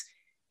this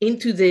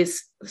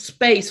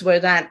space where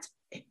that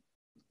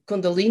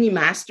Kundalini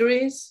master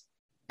is,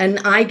 and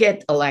I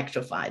get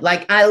electrified.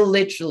 Like, I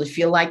literally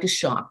feel like a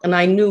shock. And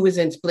I knew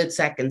within split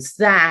seconds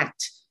that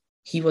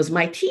he was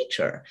my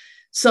teacher.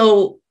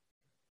 So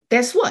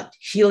guess what?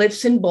 He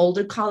lives in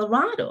Boulder,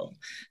 Colorado.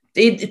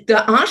 The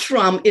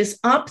ashram is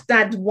up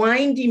that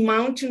windy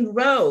mountain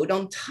road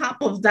on top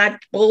of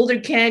that Boulder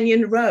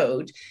Canyon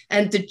road.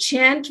 And the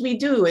chant we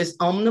do is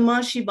Om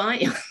Namah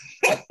Shivaya.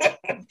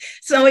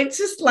 So it's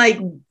just like,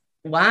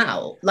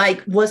 wow.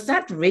 Like, was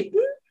that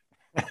written?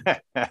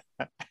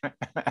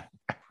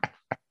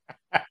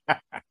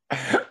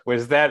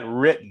 Was that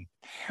written?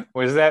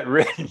 Was that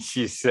written?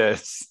 She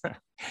says.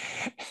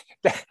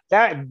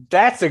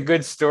 That's a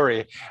good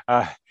story.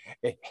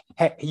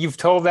 You've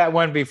told that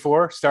one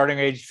before, starting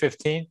age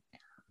 15?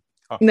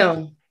 Oh,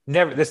 no.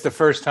 Never. This is the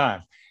first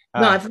time.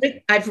 No,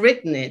 I've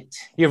written it.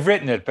 You've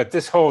written it, but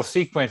this whole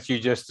sequence you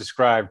just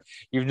described,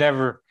 you've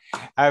never.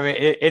 I mean,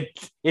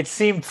 it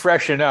seemed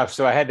fresh enough,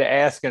 so I had to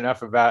ask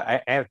about.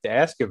 I have to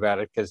ask about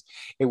it because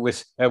it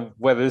was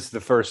whether this is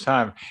the first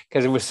time,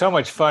 because it was so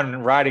much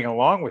fun riding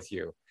along with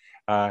you.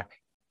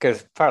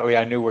 Because partly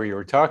I knew where you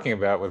were talking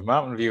about with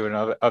Mountain View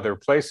and other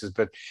places,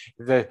 but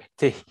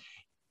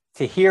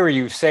to hear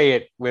you say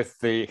it with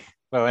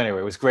well, anyway,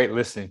 it was great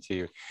listening to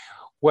you.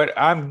 What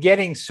I'm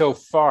getting so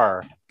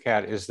far,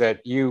 Kat, is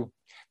that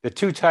the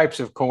two types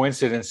of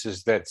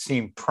coincidences that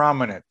seem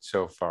prominent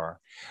so far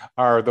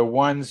are the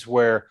ones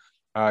where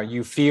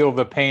you feel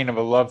the pain of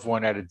a loved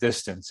one at a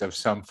distance of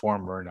some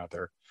form or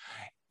another,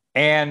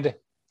 and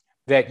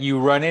that you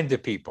run into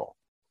people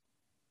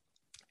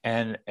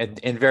and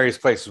in various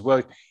places.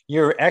 Well,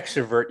 you're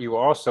extrovert. You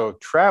also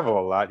travel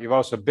a lot. You've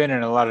also been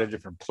in a lot of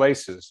different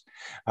places.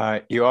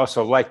 You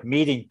also like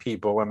meeting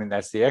people. I mean,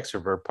 that's the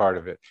extrovert part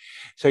of it.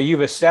 So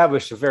you've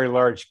established a very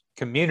large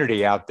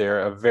community out there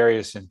of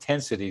various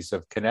intensities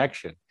of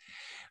connection.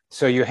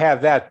 So you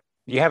have that.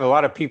 You have a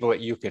lot of people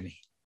that you can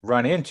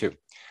run into.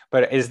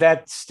 But is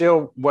that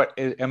still what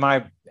am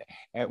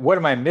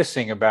I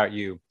missing about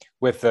you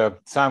with the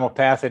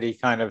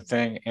simulpathity kind of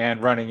thing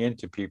and running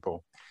into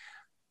people?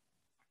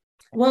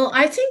 Well,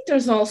 I think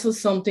there's also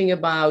something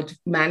about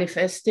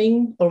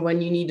manifesting, or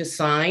when you need a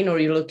sign or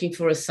you're looking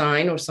for a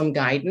sign or some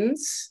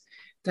guidance,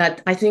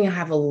 that I think I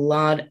have a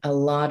lot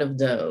of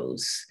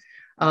those.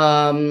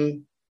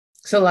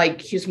 So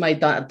like, here's my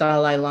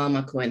Dalai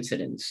Lama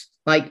coincidence.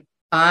 Like,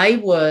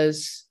 I've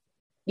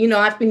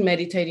been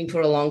meditating for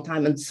a long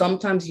time, and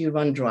sometimes you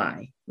run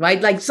dry, right?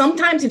 Like,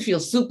 sometimes it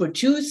feels super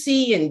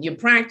juicy and your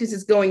practice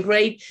is going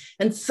great.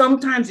 And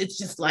sometimes it's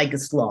just like a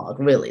slog,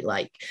 really.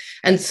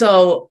 And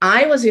so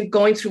I was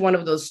going through one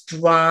of those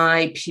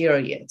dry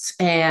periods,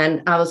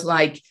 and I was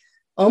like,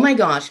 oh my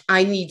gosh,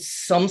 I need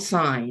some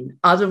sign.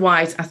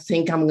 Otherwise, I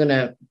think I'm going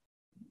to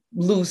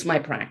lose my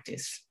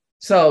practice.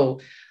 So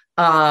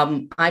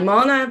I'm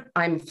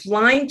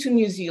flying to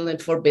New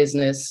Zealand for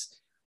business.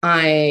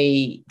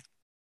 I'm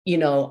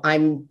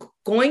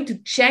going to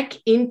check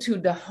into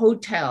the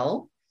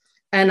hotel.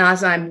 And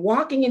as I'm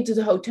walking into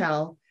the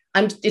hotel,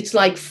 it's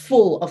like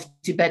full of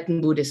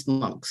Tibetan Buddhist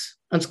monks.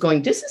 I was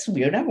going, this is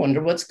weird. I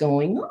wonder what's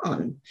going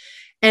on.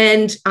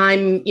 And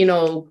I'm,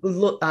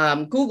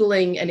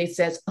 Googling, and it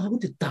says, oh,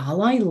 the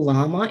Dalai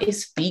Lama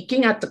is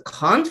speaking at the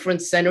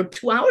conference center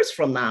 2 hours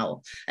from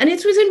now. And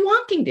it's within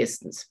walking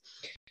distance.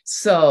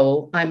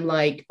 So I'm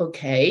like,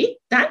 okay,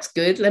 that's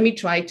good. Let me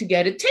try to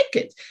get a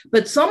ticket.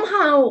 But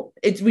somehow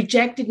it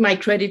rejected my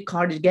credit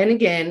card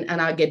again,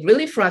 and I get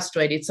really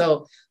frustrated.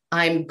 So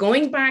I'm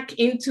going back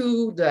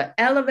into the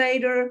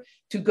elevator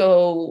to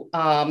go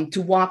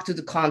to walk to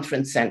the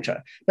conference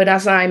center. But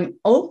as I'm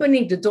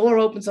opening, the door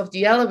opens of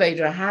the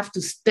elevator, I have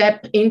to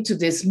step into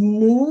this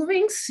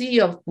moving sea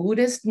of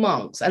Buddhist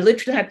monks. I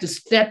literally had to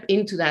step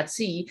into that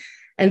sea.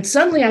 And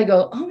suddenly I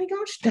go, oh my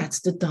gosh,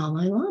 that's the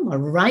Dalai Lama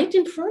right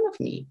in front of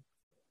me.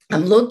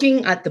 I'm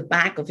looking at the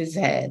back of his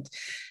head.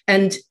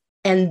 And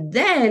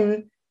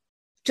then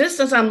just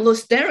as I'm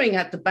staring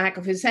at the back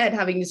of his head,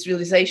 having this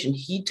realization,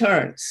 he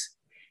turns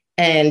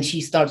and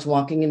he starts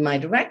walking in my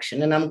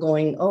direction. And I'm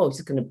going, oh, is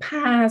it going to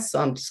pass? So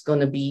I'm just going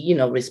to be,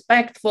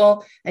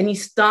 respectful. And he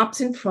stops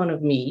in front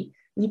of me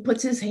and he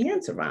puts his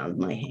hands around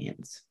my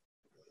hands.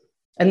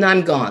 and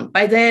I'm gone.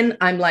 By then,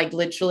 I'm like,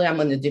 literally,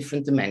 I'm in a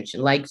different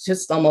dimension, like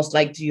just almost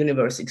like the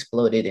universe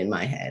exploded in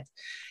my head.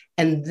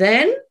 And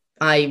then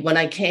when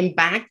I came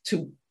back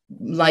to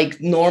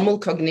like normal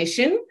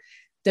cognition,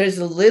 there's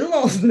a little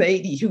old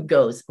lady who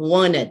goes,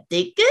 "Want a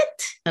ticket?"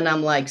 And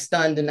I'm like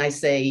stunned. And I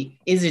say,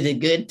 "Is it a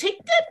good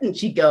ticket?" And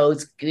she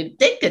goes, "Good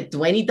ticket,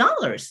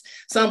 $20.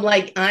 So I'm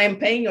like, I'm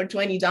paying her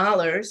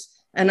 $20.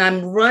 And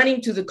I'm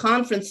running to the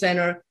conference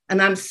center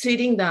and I'm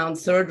sitting down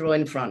third row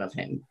in front of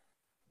him.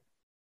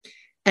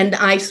 And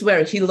I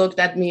swear, he looked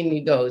at me and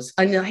he goes,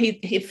 and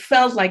he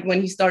felt like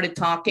when he started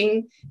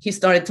talking.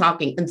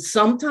 And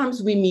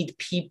sometimes we meet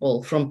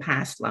people from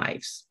past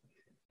lives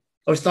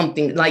or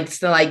something like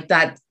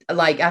that.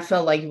 Like I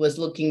felt like he was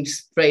looking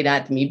straight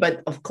at me,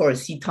 but of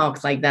course he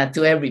talks like that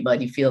to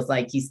everybody, feels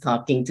like he's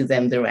talking to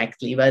them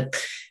directly, but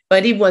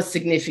it was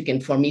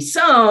significant for me.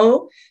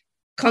 So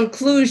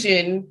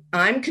conclusion,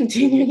 I'm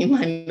continuing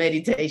my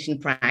meditation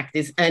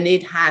practice, and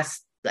it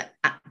has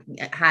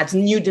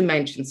new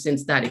dimensions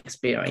since that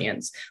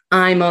experience.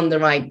 I'm on the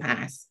right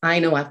path. I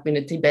know I've been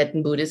a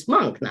Tibetan Buddhist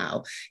monk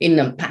now in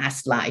a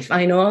past life.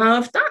 I know how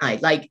I've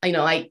died. Like,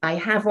 I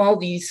have all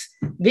these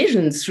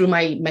visions through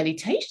my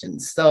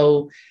meditations.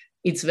 So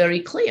it's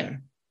very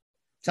clear.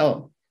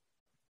 So.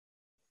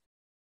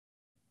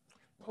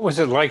 What was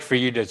it like for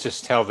you to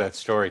just tell that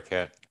story,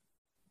 Kat?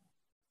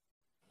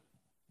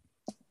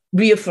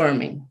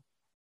 Reaffirming.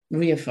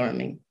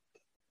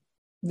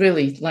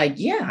 Really, like,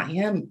 yeah, I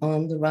am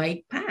on the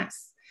right path.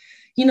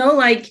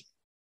 Like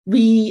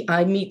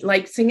I meet,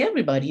 like, seeing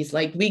everybody. It's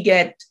like we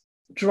get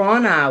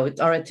drawn out,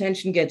 our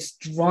attention gets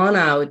drawn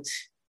out,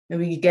 and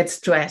we get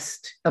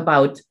stressed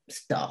about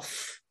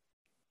stuff.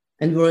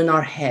 And we're in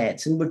our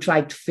heads and we're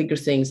trying to figure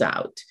things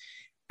out.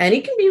 And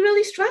it can be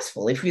really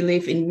stressful if we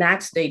live in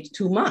that state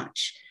too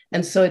much.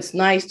 And so it's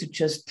nice to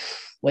just,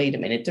 wait a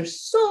minute,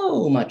 there's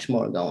so much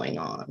more going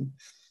on.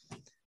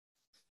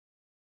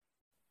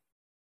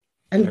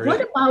 And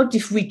what about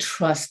if we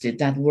trusted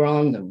that we're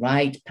on the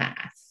right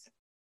path,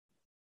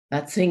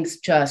 that things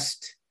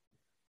just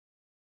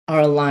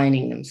are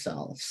aligning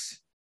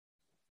themselves,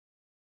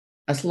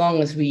 as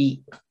long as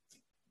we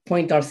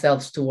point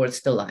ourselves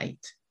towards the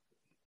light?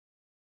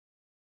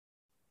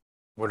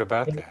 What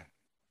about that?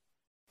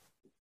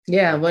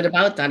 Yeah, what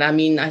about that? I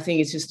mean, I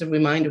think it's just a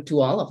reminder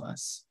to all of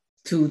us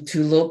to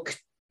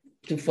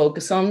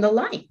focus on the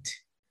light.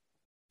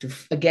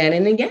 Again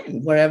and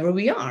again, wherever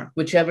we are,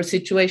 whichever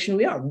situation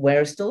we are,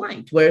 where's the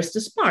light? Where's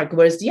the spark?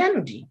 Where's the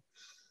energy?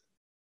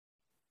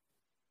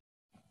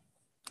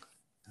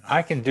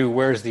 I can do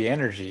where's the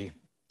energy.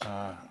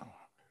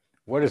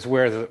 What is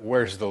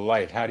where's the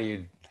light? How do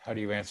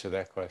you answer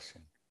that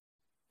question?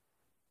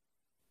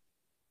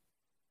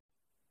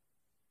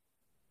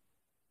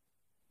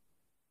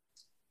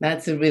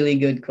 That's a really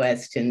good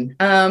question.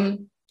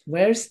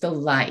 Where's the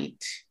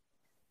light?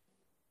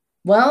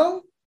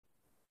 Well,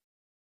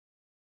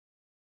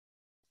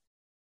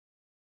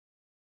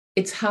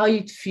 it's how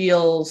it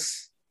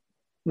feels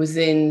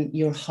within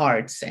your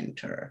heart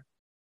center.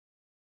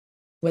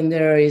 When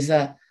there is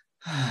a,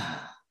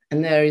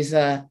 and there is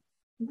a,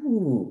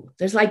 ooh,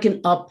 there's like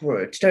an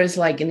upward, there's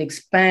like an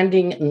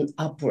expanding and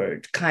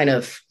upward kind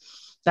of,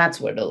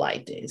 that's where the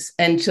light is.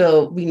 And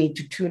so we need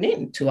to tune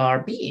in to our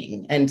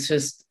being and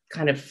just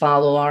kind of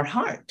follow our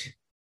heart,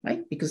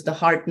 right? Because the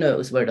heart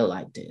knows where the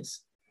light is.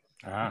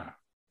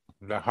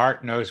 The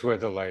heart knows where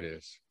the light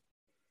is.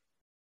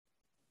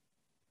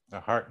 The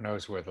heart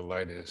knows where the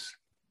light is.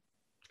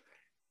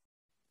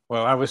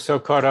 Well, I was so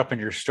caught up in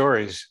your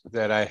stories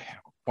that I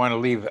want to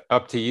leave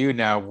up to you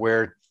now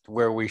where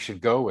we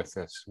should go with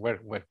this. What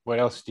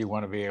else do you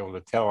want to be able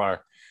to tell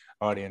our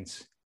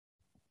audience?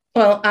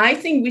 Well, I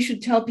think we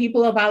should tell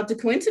people about the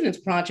Coincidence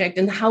Project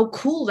and how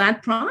cool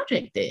that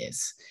project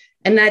is.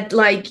 And that,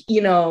 like,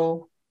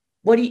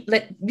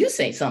 let you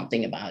say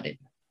something about it.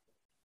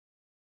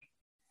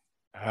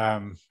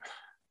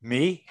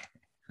 Me?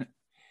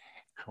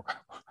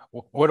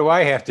 What do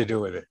I have to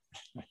do with it?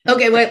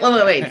 Okay, wait.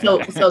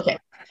 So okay.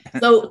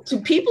 So to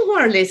people who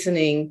are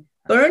listening,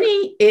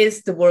 Bernie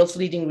is the world's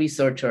leading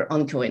researcher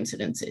on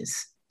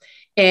coincidences,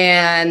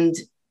 and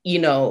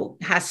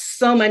has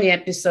so many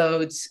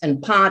episodes and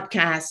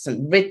podcasts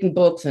and written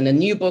books, and a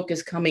new book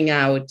is coming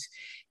out.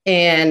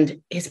 And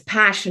his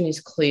passion is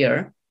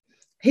clear.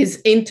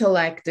 His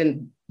intellect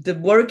and the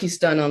work he's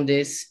done on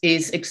this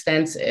is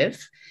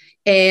extensive,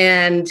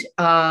 and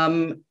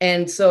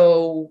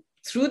so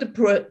through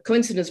the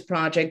Coincidence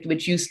Project,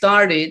 which you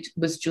started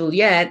with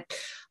Juliet,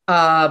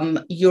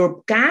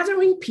 you're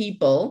gathering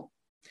people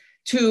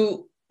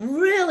to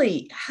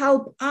really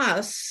help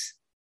us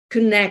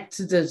connect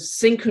to the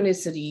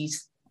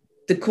synchronicities,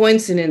 the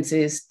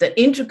coincidences, the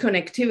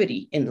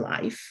interconnectivity in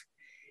life,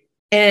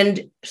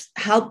 and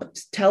help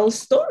tell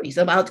stories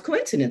about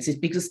coincidences,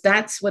 because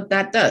that's what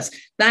that does.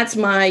 That's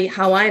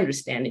how I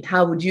understand it.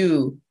 How would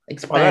you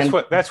expand?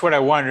 Well, that's what I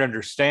wanted to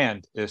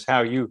understand, is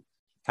how you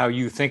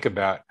think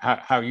about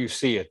how you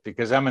see it,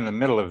 because I'm in the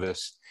middle of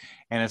this,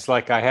 and it's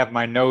like I have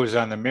my nose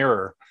on the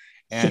mirror,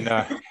 and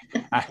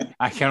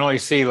I can only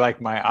see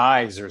like my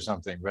eyes or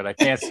something, but I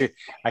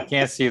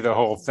can't see the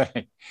whole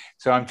thing.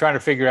 So I'm trying to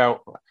figure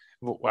out.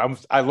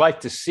 I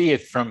like to see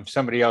it from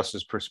somebody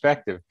else's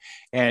perspective,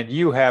 and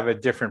you have a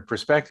different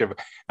perspective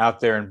out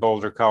there in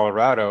Boulder,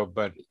 Colorado.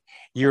 But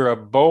you're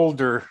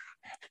bolder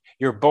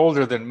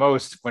than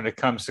most when it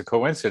comes to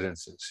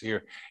coincidences.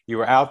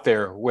 You're out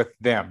there with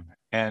them,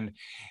 and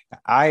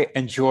I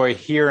enjoy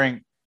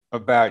hearing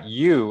about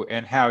you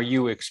and how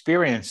you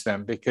experience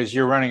them, because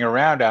you're running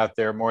around out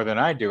there more than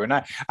I do.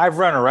 And I've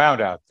run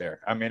around out there.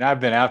 I mean, I've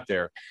been out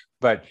there,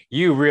 but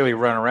you really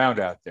run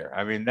around out there.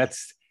 I mean,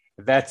 that's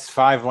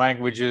 5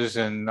 languages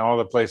and all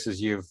the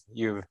places you've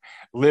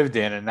lived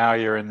in, and now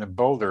you're in the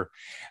Boulder,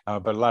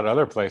 but a lot of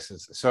other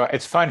places. So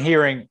it's fun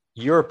hearing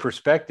your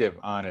perspective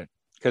on it,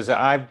 because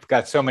I've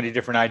got so many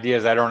different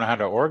ideas. I don't know how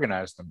to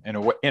organize them in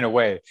a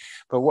way.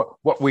 But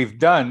what we've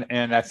done,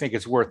 and I think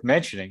it's worth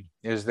mentioning,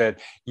 is that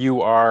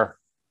you are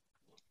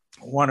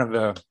one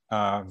of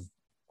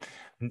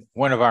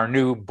our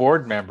new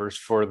board members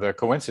for the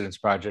Coincidence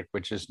Project,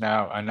 which is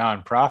now a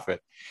nonprofit.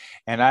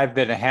 And I've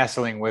been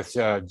hassling with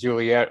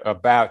Juliet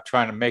about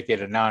trying to make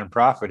it a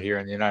nonprofit here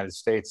in the United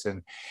States.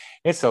 And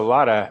it's a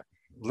lot of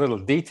little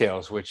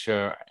details, which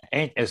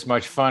ain't as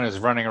much fun as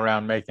running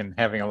around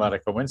having a lot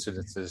of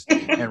coincidences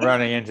and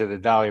running into the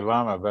Dalai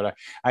Lama. But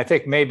I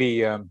think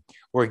maybe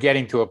we're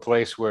getting to a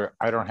place where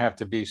I don't have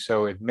to be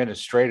so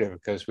administrative,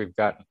 because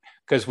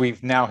we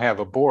now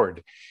have a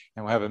board,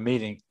 and we'll have a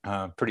meeting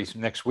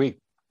next week,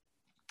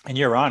 and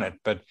you're on it.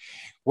 But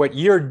what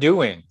you're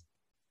doing,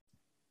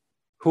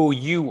 who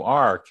you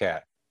are,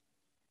 Kat,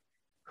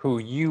 who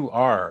you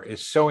are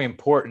is so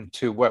important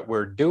to what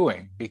we're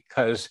doing,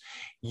 because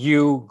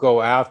you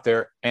go out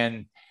there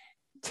and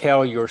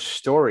tell your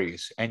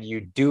stories, and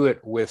you do it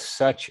with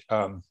such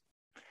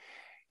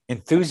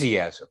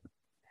enthusiasm.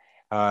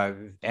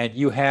 And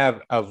you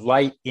have a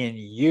light in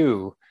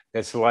you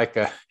that's like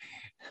a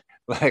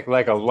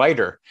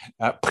lighter.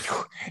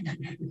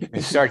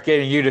 Start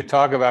getting you to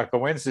talk about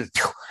coincidence,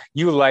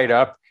 you light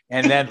up,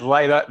 and then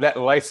that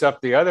lights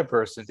up the other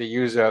person, to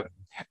use a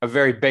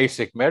very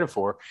basic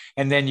metaphor,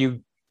 and then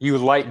you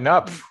lighten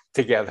up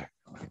together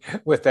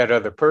with that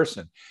other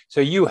person.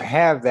 So you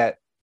have that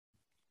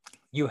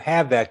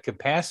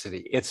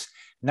capacity. It's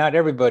not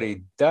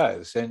everybody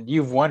does. And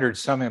you've wondered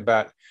something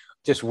about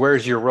just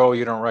where's your role.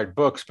 You don't write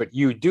books, but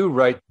you do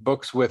write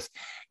books with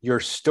your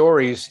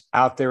stories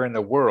out there in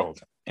the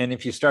world. And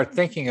if you start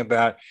thinking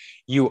about,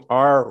 you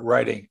are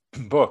writing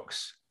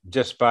books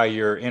just by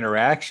your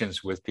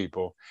interactions with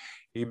people,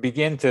 you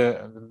begin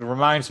to,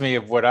 reminds me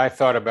of what I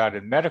thought about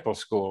in medical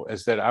school,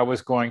 is that I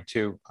was going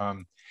to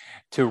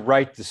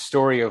write the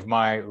story of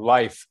my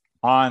life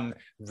on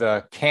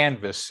the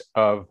canvas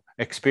of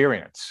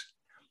experience.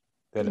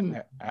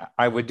 That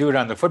I would do it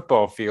on the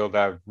football field.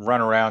 I would run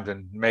around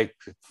and make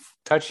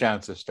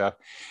touchdowns and stuff.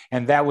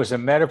 And that was a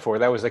metaphor.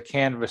 That was a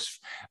canvas,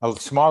 a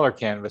smaller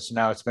canvas.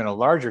 Now it's been a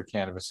larger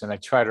canvas. And I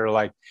try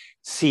to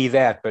see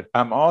that. But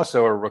I'm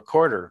also a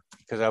recorder,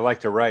 because I like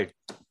to write.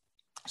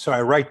 So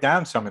I write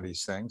down some of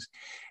these things,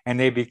 and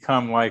they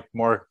become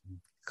more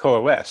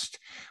coalesced.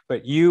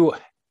 But you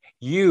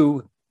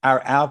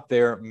are out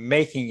there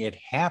making it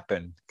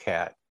happen,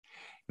 Kat,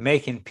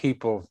 making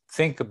people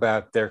think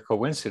about their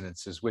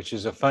coincidences, which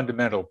is a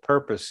fundamental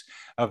purpose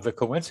of the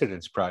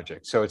Coincidence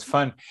Project. So it's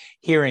fun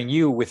hearing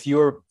you with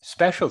your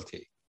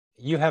specialty.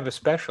 You have a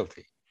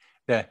specialty.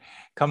 That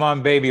 "Come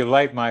on, baby,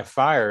 light my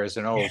fire" is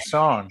an old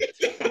song,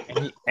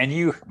 and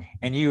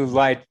you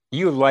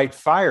light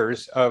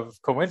fires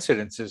of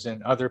coincidences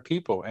in other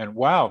people. And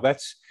wow,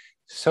 that's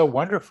so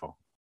wonderful.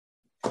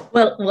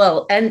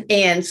 Well,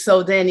 and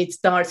so then it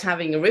starts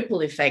having a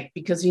ripple effect,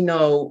 because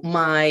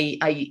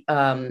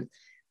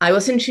I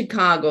was in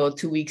Chicago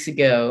 2 weeks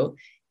ago,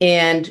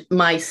 and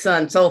my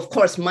son, so of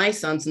course my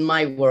sons in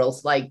my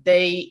worlds,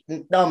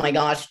 oh my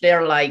gosh,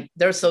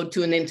 they're so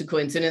tuned into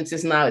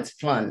coincidences now, it's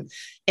fun.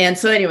 And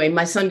so anyway,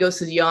 my son goes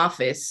to the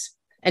office,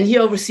 and he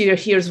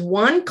hears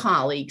one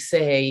colleague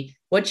say,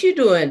 "What you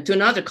doing?" to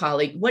another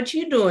colleague, "What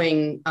you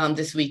doing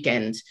this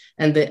weekend?"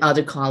 And the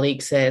other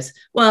colleague says,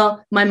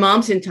 "Well, my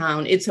mom's in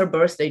town. It's her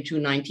birthday,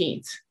 June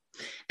 19th.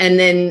 And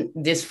then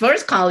this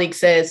first colleague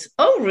says,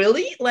 "Oh,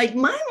 really?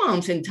 My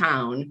mom's in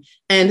town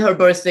and her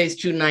birthday is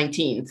June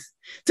 19th.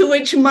 To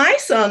which my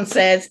son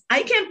says,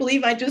 "I can't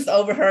believe I just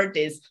overheard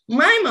this.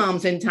 My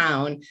mom's in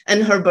town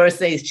and her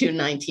birthday is June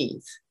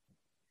 19th.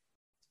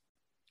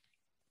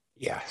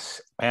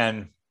 Yes.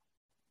 And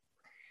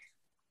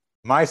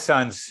my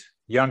son's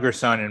younger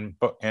son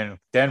in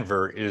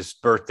Denver, his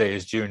birthday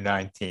is June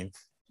 19th.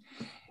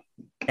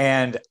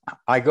 And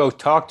I go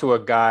talk to a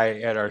guy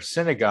at our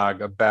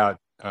synagogue about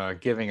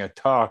giving a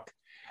talk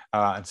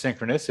on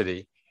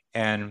synchronicity.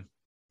 And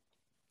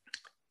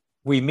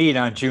we meet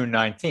on June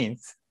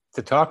 19th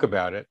to talk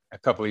about it a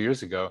couple of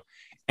years ago.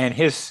 And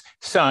his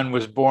son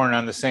was born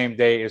on the same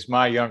day as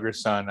my younger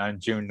son on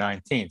June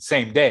 19th,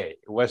 same day.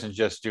 It wasn't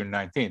just June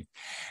 19th.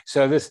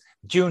 So this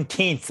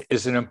Juneteenth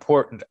is an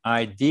important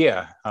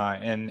idea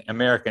in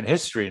American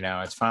history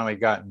now. It's finally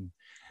gotten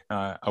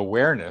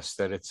awareness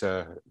that it's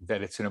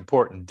an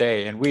important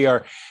day. And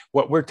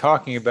what we're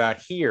talking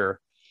about here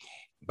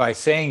by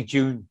saying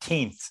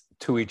Juneteenth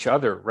to each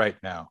other right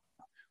now,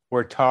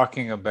 we're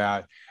talking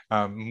about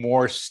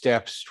more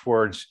steps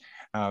towards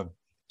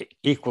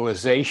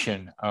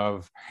equalization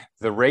of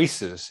the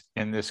races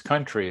in this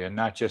country, and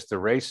not just the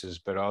races,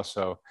 but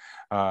also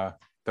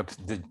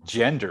the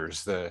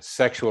genders, the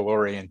sexual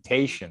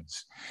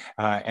orientations,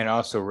 and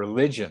also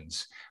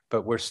religions.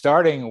 But we're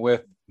starting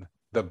with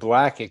the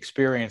Black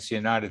experience in the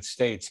United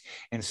States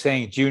and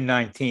saying June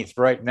 19th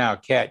right now,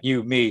 Kat,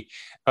 you, me,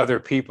 other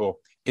people,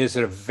 is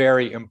a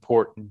very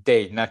important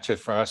date, not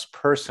just for us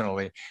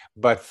personally,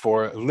 but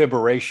for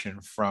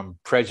liberation from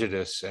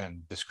prejudice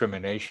and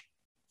discrimination.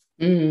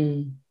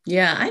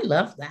 Yeah, I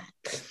love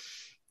that.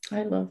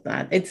 I love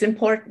that. It's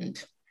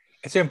important.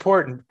 It's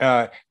important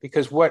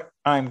because what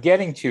I'm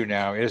getting to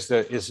now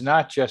is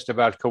not just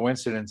about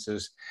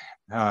coincidences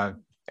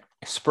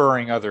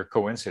spurring other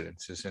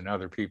coincidences in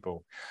other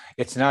people.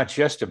 It's not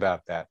just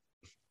about that.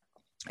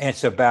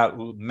 It's about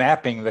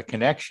mapping the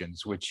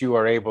connections, which you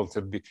are able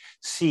to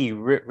see.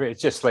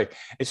 It's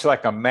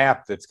like a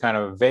map that's kind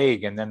of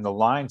vague, and then the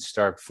lines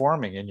start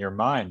forming in your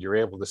mind. You're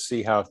able to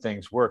see how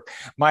things work.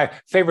 My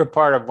favorite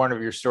part of one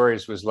of your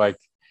stories was like,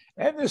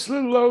 and this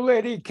little old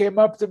lady came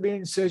up to me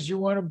and says, "You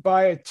want to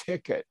buy a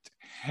ticket?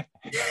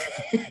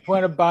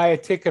 Want to buy a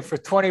ticket for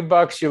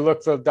 $20? You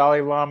look the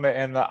Dalai Lama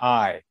in the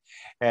eye."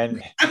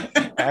 And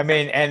I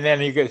mean, and then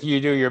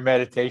you do your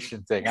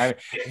meditation thing. I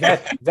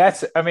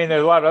mean,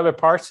 there's a lot of other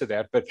parts of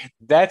that, but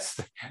that's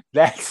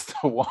the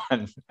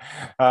one.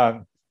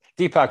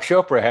 Deepak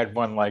Chopra had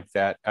one like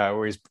that,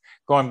 where he's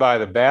going by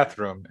the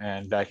bathroom,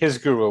 and his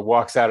guru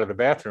walks out of the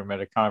bathroom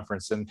at a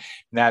conference, and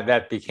now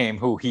that became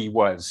who he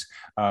was,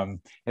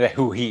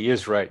 who he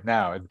is right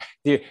now.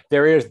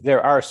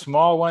 There are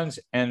small ones,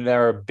 and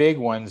there are big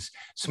ones,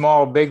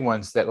 small big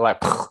ones that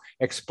like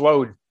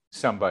explode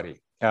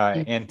somebody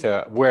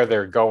into where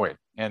they're going.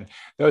 And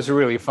those are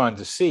really fun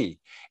to see.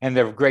 And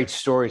they're great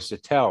stories to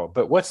tell.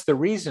 But what's the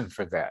reason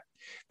for that?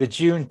 The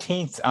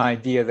Juneteenth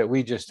idea that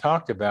we just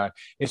talked about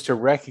is to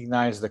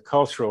recognize the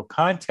cultural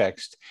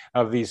context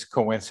of these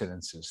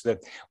coincidences, that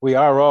we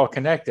are all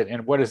connected.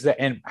 And what is that?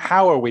 And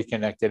how are we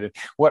connected? And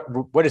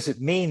what does it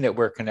mean that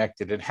we're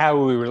connected? And how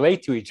do we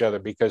relate to each other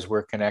because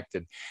we're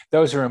connected?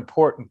 Those are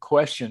important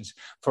questions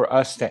for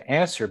us to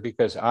answer,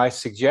 because I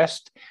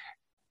suggest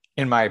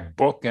in my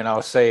book, and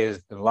I'll say in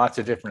lots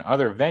of different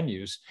other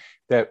venues,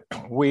 that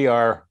we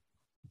are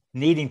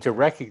needing to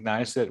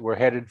recognize that we're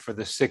headed for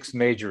the sixth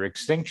major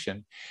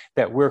extinction,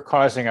 that we're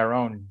causing our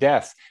own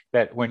death,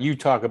 that when you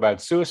talk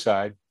about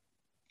suicide,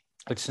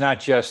 it's not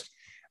just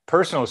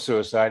personal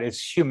suicide,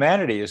 it's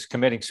humanity is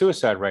committing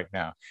suicide right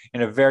now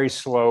in a very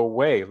slow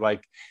way,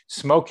 like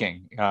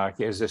smoking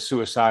is a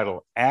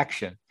suicidal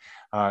action.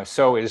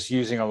 So is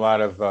using a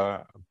lot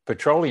of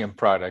petroleum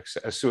products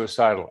a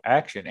suicidal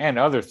action, and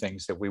other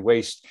things that we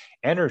waste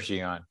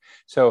energy on.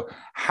 So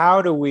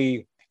how do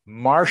we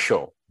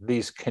marshal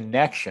these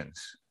connections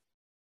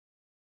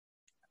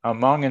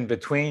among and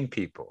between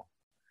people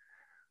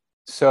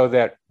so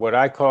that what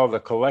I call the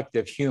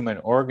collective human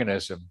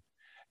organism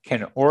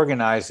can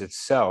organize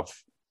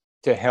itself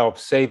to help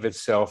save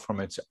itself from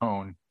its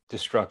own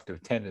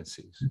destructive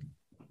tendencies?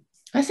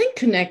 I think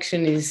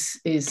connection is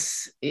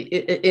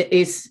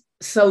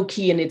so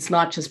key, and it's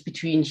not just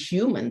between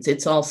humans,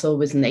 it's also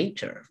with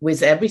nature,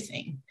 with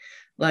everything.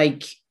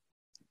 Like,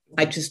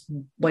 I just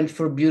went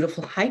for a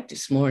beautiful hike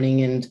this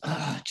morning, and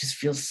just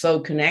feel so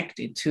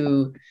connected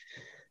to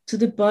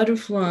the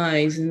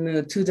butterflies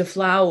and to the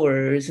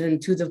flowers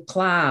and to the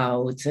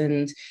clouds,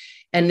 and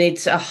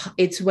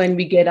it's when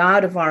we get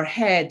out of our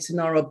heads and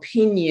our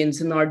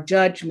opinions and our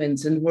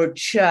judgments, and we're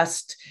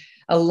just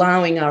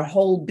allowing our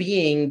whole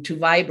being to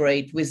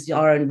vibrate with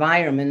our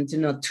environment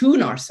and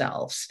attune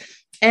ourselves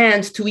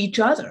and to each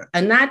other.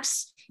 And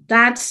that's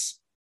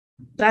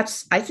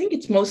I think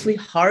it's mostly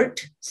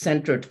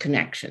heart-centered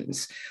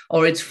connections,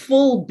 or it's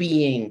full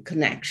being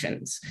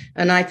connections.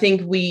 And I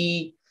think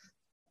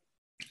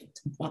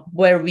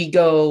where we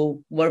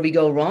go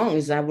wrong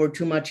is that we're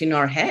too much in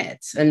our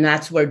heads, and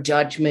that's where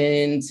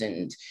judgments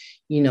and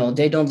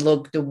they don't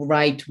look the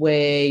right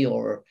way,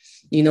 or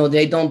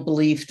they don't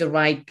believe the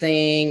right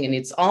thing, and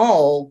it's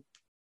all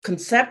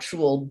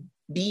conceptual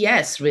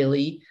BS,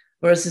 really,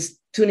 versus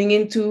tuning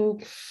into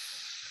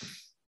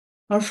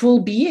our full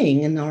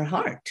being and our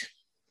heart.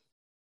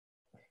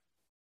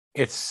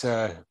 It's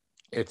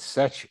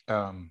such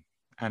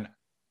an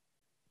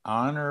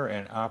honor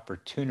and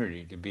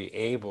opportunity to be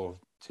able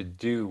to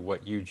do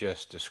what you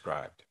just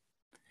described,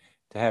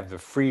 to have the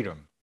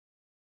freedom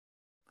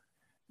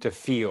to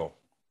feel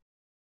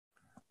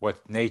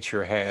what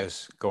nature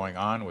has going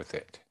on with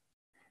it,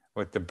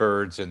 with the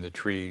birds and the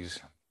trees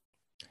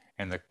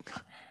and the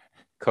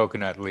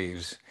coconut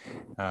leaves,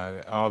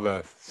 all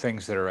the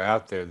things that are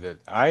out there that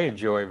I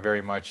enjoy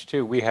very much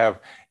too. We have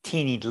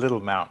teeny little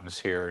mountains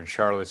here in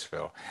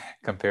Charlottesville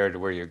compared to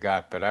where you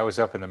got, but I was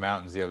up in the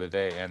mountains the other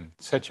day, and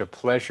such a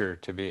pleasure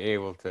to be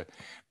able to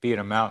be in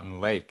a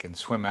mountain lake and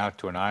swim out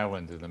to an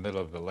island in the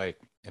middle of the lake.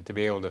 and to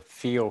be able to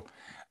feel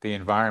the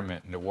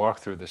environment and to walk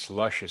through this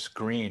luscious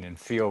green and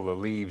feel the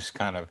leaves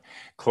kind of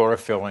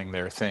chlorophylling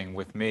their thing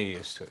with me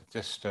is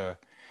just,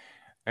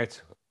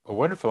 it's a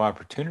wonderful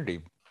opportunity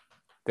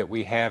that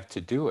we have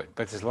to do it.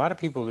 But there's a lot of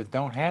people that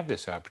don't have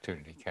this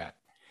opportunity, Kat.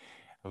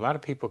 A lot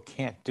of people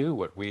can't do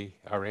what we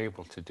are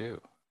able to do.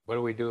 What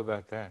do we do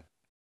about that?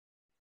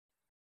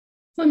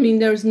 I mean,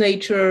 there's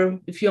nature.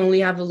 If you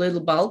only have a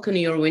little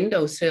balcony or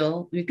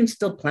windowsill, you can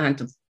still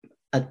plant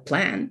a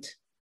plant.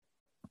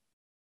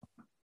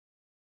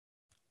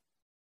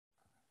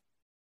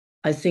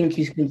 I think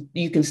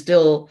you can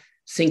still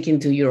sink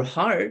into your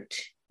heart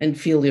and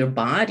feel your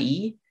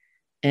body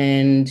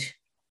and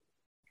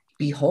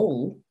be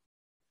whole.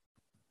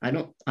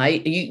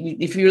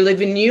 If you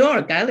live in New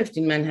York, I lived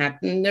in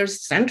Manhattan,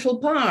 there's Central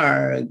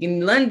Park.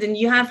 In London,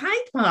 you have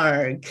Hyde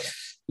Park,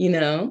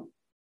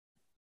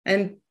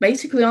 and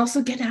basically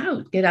also get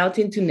out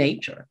into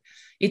nature.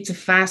 It's a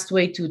fast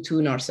way to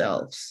tune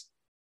ourselves.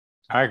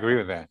 I agree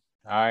with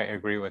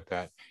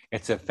that.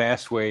 It's a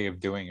fast way of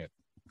doing it.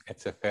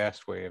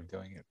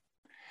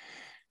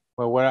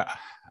 Well,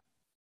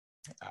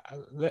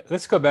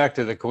 let's go back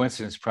to the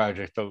Coincidence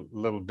Project a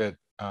little bit,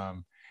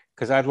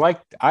 because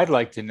I'd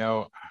like to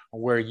know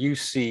where you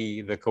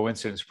see the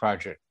Coincidence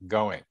Project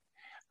going.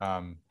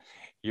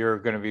 You're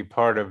going to be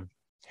part of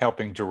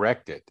helping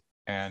direct it,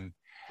 and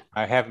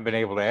I haven't been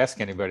able to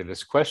ask anybody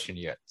this question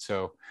yet.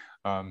 So,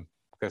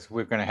 because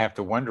we're going to have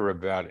to wonder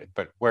about it,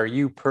 but where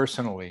you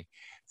personally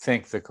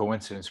think the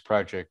Coincidence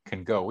Project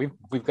can go.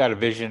 We've got a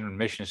vision and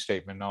mission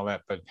statement and all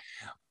that, but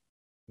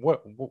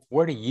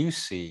what do you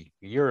see?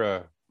 You're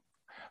a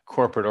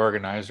corporate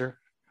organizer.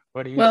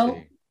 What do you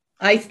see?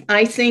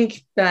 I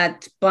think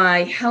that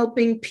by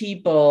helping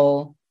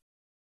people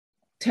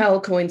tell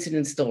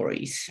coincidence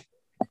stories,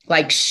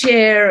 like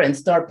share and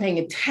start paying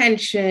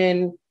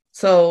attention.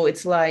 So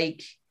it's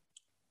like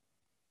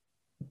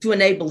to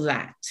enable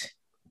that.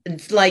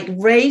 It's like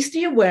raise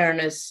the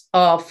awareness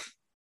of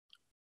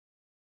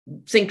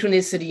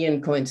synchronicity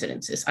and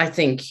coincidences, I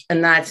think.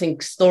 And I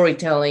think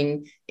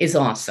storytelling is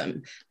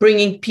awesome.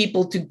 Bringing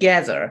people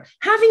together,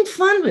 having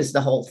fun with the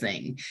whole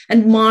thing,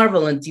 and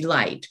marvel and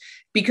delight.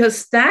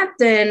 Because that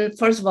then,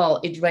 first of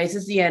all, it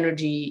raises the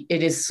energy.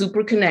 It is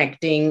super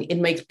connecting. It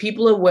makes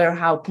people aware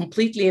how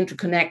completely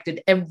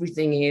interconnected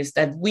everything is,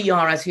 that we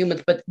are as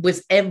humans, but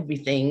with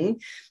everything,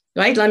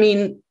 right? I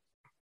mean,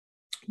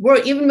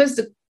 we're even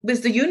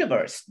with the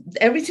universe.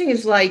 Everything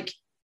is like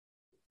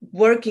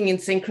working in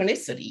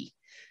synchronicity.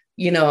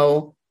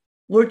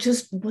 We're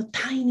just a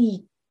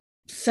tiny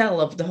cell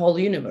of the whole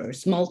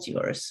universe,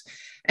 multiverse.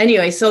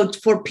 Anyway, so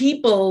for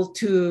people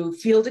to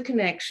feel the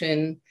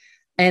connection,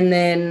 and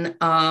then,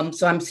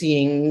 so I'm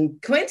seeing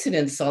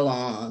coincidence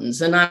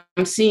salons, and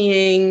I'm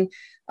seeing,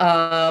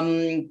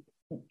 one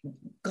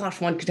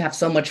could have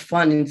so much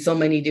fun in so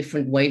many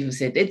different ways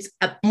with it. It's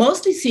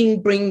mostly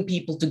bringing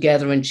people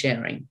together and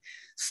sharing,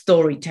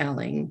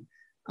 storytelling,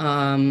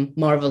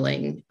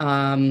 marveling.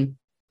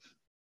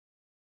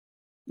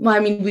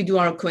 We do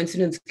our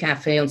Coincidence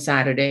Cafe on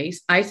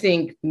Saturdays. I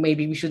think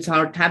maybe we should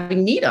start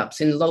having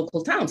meetups in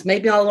local towns.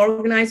 Maybe I'll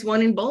organize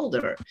one in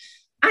Boulder.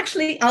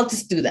 Actually, I'll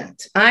just do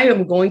that. I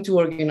am going to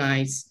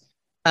organize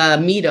a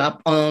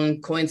meetup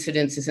on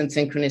coincidences and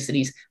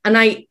synchronicities,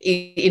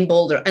 in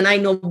Boulder. And I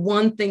know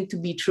one thing to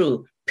be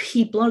true: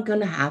 people are going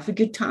to have a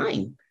good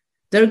time.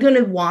 They're going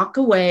to walk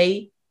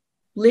away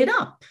lit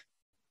up.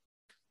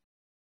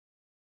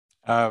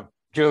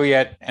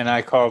 Juliet and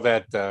I call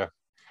that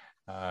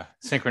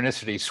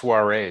synchronicity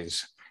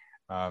soirees.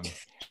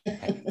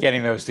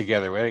 Getting those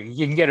together.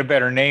 You can get a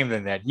better name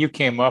than that. You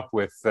came up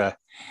with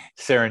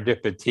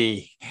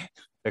serendipity.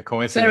 The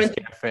Coincidence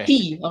Cafe.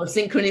 Tea or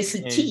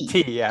synchronicity.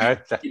 Tea, yeah.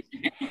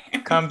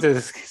 Come to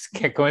this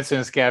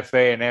Coincidence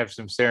Cafe and have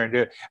some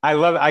serendipity.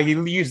 I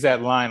use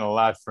that line a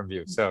lot from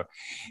you. So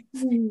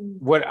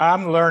what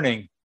I'm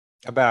learning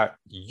about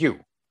you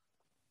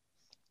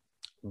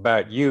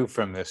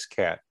from this,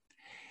 Kat,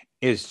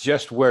 is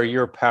just where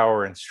your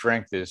power and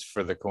strength is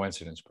for the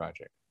Coincidence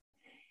Project.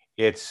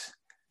 It's,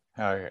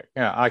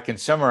 I can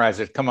summarize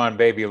it. Come on,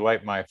 baby,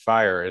 light my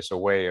fire as a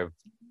way of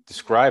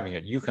describing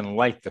it. You can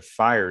light the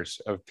fires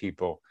of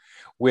people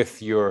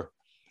with your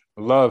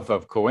love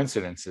of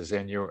coincidences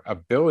and your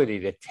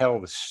ability to tell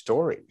the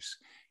stories.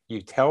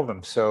 You tell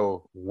them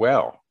so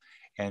well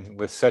and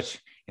with such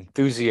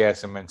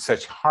enthusiasm and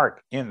such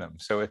heart in them.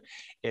 So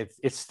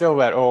it's still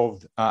that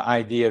old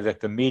idea that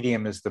the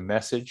medium is the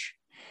message.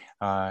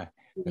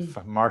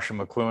 Marshall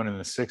McLuhan in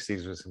the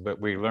 60s but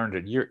we learned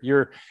it.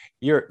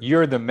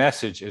 You're the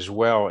message as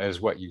well as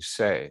what you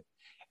say.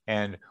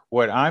 And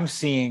what I'm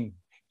seeing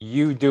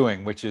you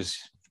doing, which is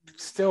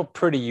still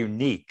pretty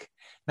unique,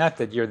 not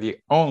that you're the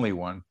only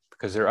one,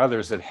 because there are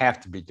others that have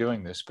to be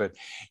doing this, but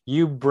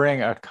you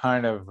bring a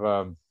kind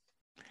of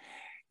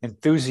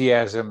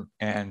enthusiasm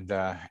and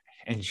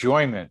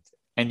enjoyment,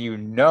 and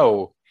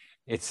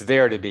it's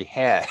there to be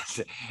had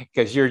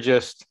because you're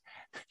just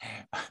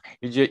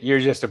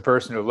a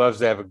person who loves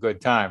to have a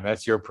good time.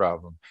 That's your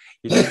problem.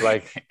 You just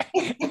like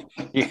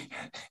you,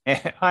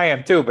 I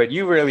am too, but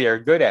you really are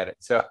good at it.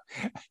 So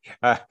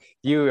uh,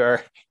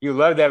 you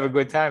love to have a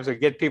good time. So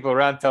get people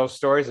around, tell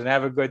stories, and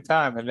have a good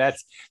time. And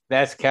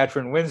that's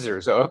Katrin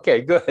Windsor. So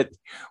okay, good.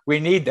 We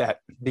need that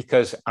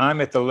because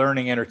I'm at the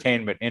learning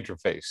entertainment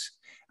interface.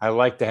 I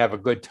like to have a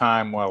good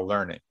time while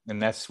learning, and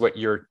that's what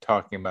you're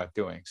talking about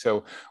doing.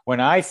 So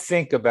when I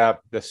think about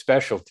the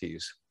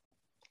specialties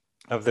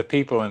of the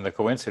people in the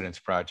Coincidence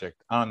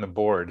Project on the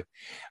board,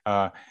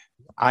 uh,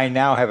 I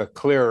now have a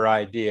clearer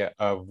idea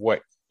of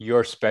what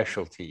your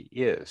specialty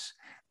is.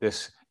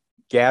 This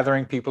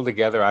gathering people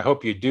together. I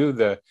hope you do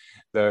the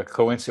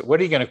coincidence.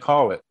 What are you going to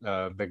call it?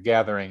 The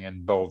gathering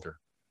in Boulder.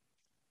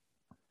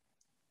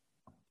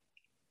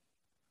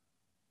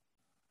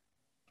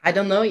 I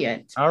don't know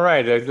yet. All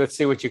right, let's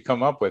see what you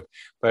come up with.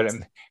 But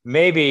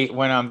maybe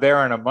when I'm there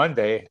on a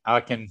Monday, I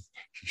can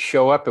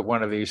show up at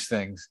one of these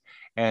things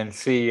and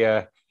see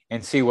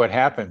what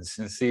happens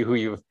and see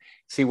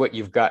what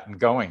you've gotten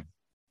going,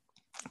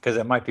 because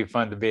it might be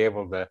fun to be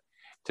able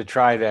to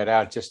try that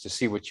out just to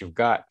see what you've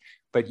got.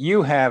 But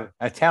you have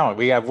a talent.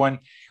 We have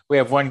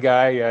one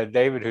guy,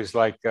 David, who's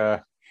like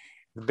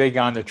big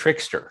on the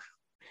trickster,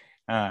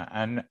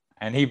 and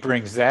he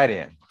brings that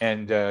in,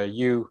 and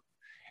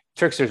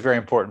trickster is a very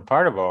important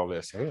part of all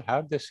this. Hey,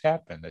 how'd this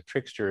happen? The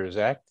trickster is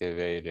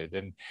activated.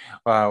 And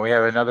we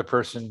have another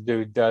person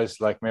who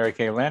does, like Mary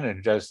Kay Lennon,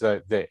 who does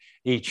the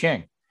I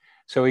Ching.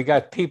 So we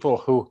got people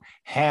who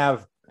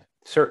have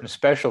certain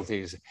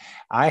specialties.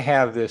 I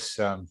have this,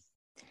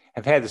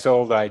 I've had this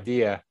old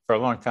idea for a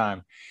long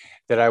time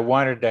that I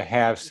wanted to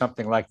have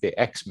something like the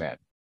X-Men,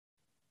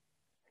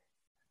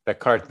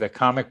 the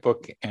comic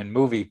book and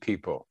movie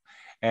people.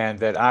 And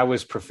that I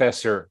was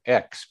Professor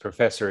X,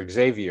 Professor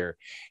Xavier,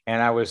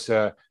 and I was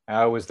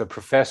the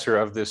professor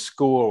of this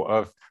school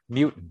of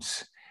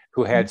mutants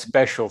who had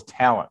special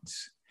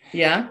talents.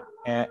 Yeah.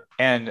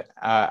 And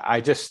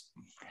I just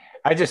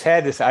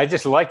had this. I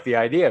just liked the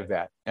idea of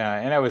that,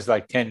 and that was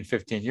like 10,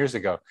 15 years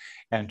ago,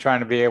 and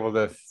trying to be able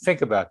to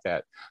think about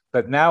that.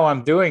 But now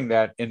I'm doing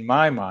that in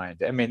my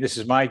mind. I mean, this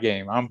is my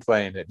game. I'm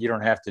playing it. You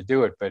don't have to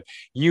do it, but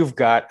you've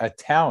got a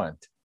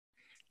talent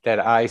that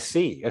I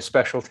see, a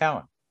special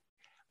talent.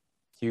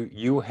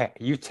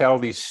 You tell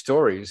these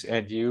stories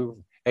and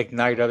you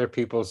ignite other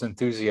people's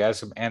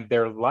enthusiasm and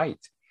their light,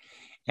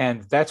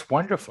 and that's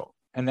wonderful.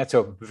 And that's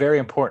a very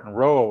important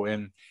role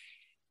in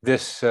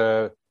this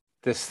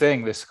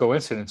this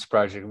Coincidence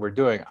Project we're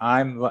doing.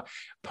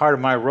 Part of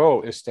my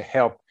role is to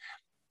help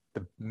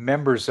the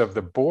members of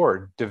the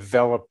board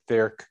develop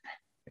their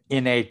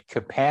innate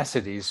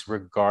capacities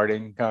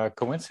regarding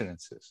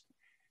coincidences.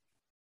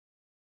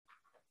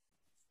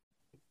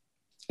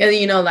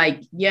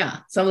 Yeah,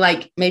 so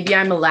like maybe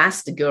I'm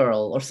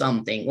Elastigirl or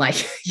something, like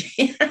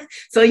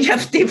so you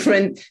have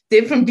different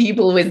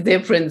people with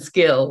different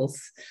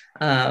skills,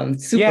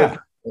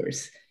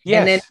 superpowers. Yes.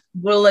 And then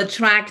we'll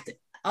attract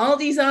all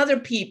these other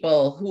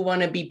people who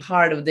want to be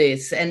part of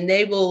this, and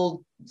they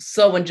will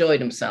so enjoy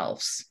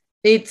themselves.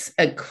 It's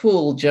a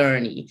cool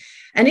journey,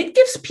 and it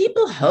gives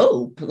people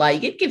hope.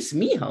 Like, it gives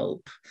me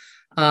hope.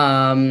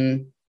 Yeah.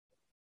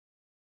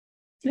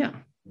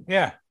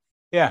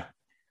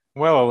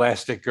 Well,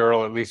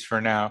 Elastigirl, at least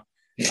for now.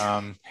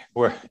 I'll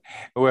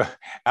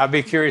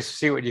be curious to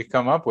see what you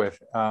come up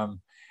with.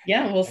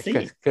 We'll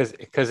see.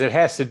 Because it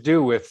has to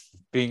do with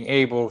being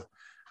able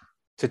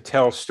to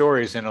tell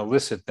stories and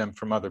elicit them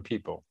from other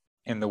people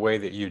in the way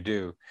that you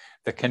do.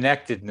 The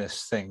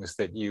connectedness things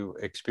that you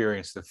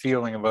experience, the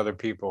feeling of other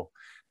people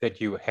that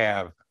you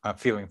have,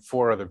 feeling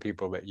for other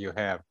people that you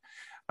have.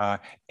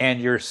 And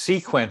your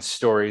sequence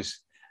stories,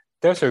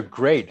 those are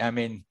great. I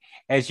mean,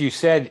 as you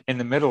said in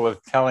the middle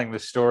of telling the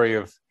story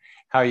of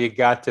how you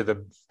got to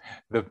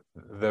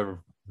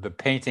the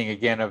painting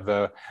again of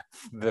the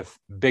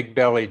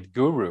big-bellied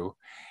guru,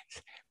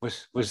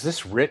 was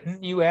this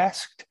written? You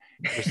asked.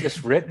 Was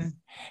this written?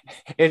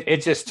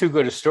 It's just too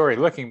good a story.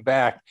 Looking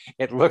back,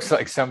 it looks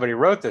like somebody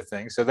wrote the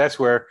thing. So that's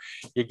where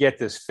you get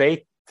this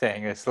fate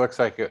thing. It looks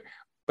like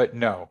but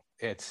no,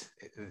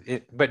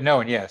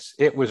 and yes,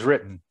 it was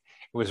written.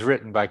 It was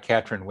written by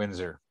Katrin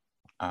Windsor.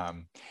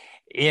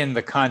 In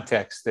the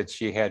context that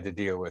she had to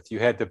deal with. You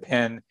had the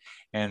pen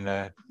and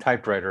the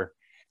typewriter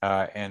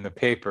and the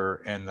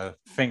paper and the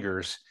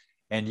fingers,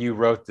 and you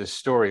wrote this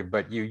story,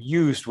 but you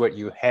used what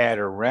you had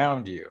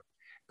around you,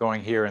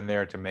 going here and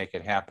there to make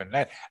it happen.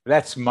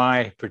 That's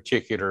my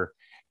particular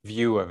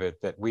view of it,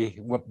 that we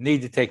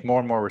need to take more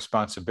and more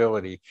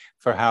responsibility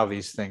for how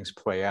these things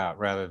play out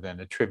rather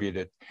than attribute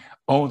it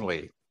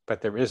only,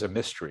 but there is a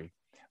mystery,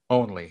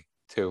 only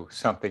to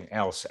something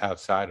else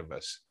outside of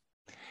us.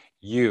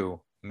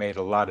 You made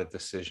a lot of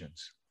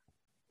decisions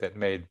that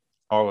made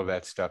all of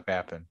that stuff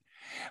happen.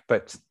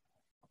 But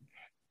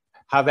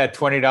how that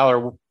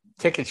 $20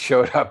 ticket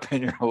showed up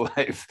in your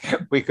life,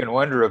 we can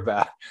wonder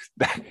about,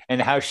 and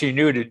how she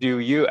knew to do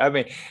you. I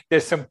mean,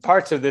 there's some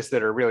parts of this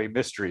that are really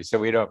mysteries, so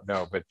we don't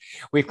know. But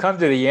we've come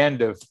to the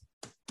end of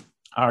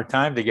our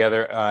time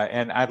together,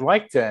 and I'd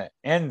like to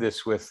end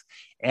this with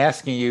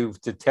asking you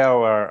to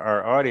tell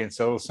our audience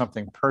a little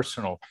something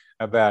personal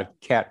about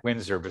Kat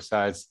Windsor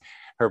besides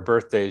her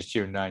birthday is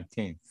June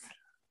 19th?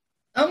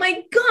 Oh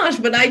my gosh,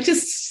 but I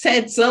just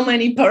said so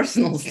many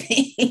personal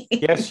things.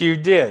 Yes, you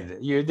did.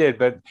 You did.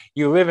 But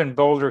you live in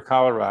Boulder,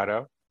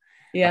 Colorado.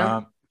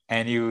 Yeah.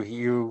 And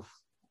you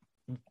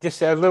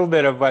just a little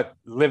bit of what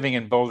living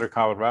in Boulder,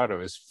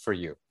 Colorado is for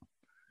you.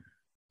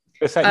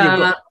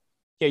 Besides,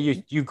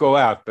 you go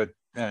out, but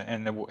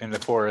in the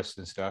forest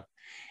and stuff.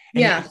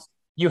 And yeah.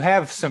 You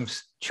have some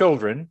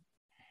children.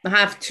 I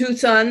have two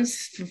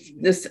sons,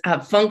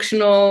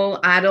 functional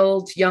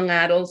adult, young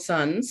adult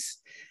sons,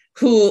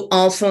 who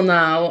also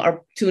now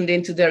are tuned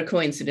into their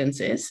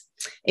coincidences,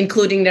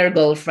 including their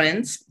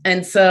girlfriends.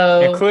 And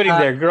so including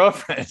their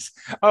girlfriends.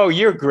 Oh,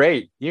 you're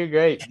great. You're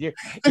great.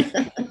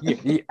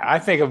 I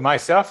think of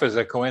myself as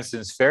a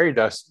coincidence fairy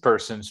dust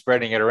person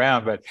spreading it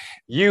around, but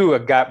you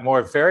have got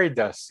more fairy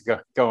dust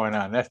going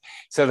on.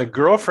 So the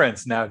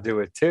girlfriends now do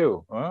it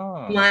too.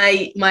 Oh.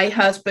 My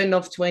husband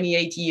of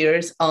 28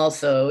 years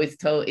also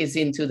is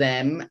into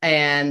them,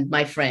 and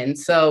my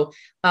friends. So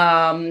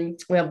well,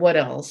 what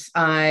else?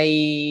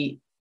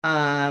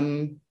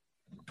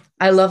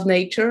 I love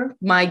nature.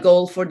 My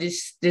goal for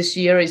this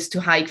year is to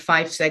hike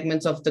 5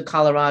 segments of the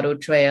Colorado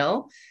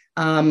Trail,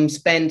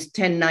 spend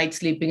 10 nights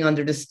sleeping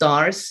under the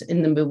stars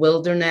in the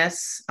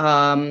wilderness,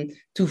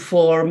 to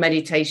 4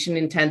 meditation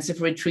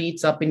intensive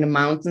retreats up in the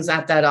mountains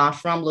at that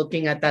ashram,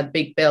 looking at that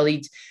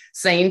big-bellied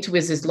saint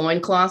with his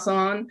loincloth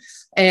on.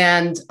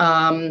 And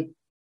I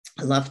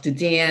love to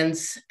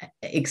dance,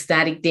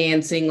 ecstatic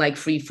dancing, like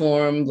free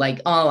form,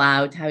 like all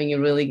out, having a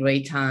really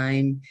great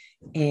time.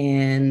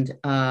 And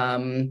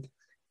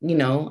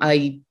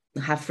I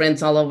have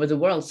friends all over the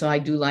world, so I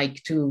do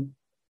like to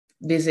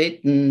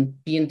visit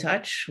and be in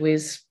touch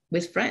with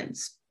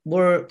friends.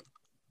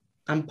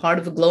 I'm part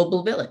of a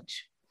global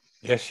village.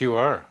 Yes, you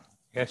are.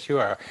 Yes, you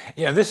are.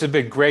 Yeah, this has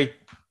been great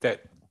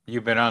that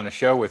you've been on the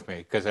show with me,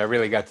 because I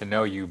really got to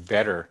know you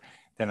better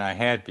than I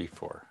had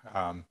before,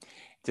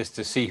 just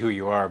to see who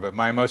you are. But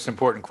my most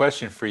important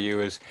question for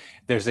you is,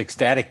 there's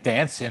ecstatic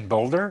dance in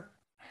Boulder?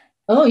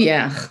 Oh,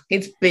 yeah.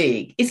 It's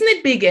big. Isn't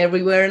it big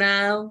everywhere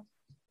now?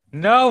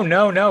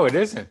 No, it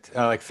isn't.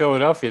 Like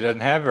Philadelphia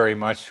doesn't have very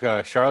much.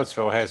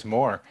 Charlottesville has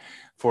more,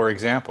 for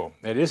example.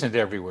 It isn't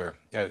everywhere.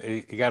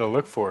 You got to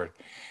look for it.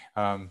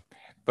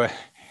 But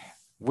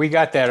we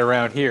got that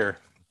around here,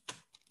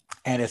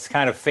 and it's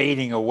kind of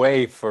fading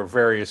away for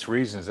various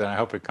reasons, and I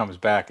hope it comes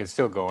back. It's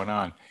still going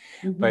on.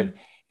 Mm-hmm. But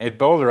at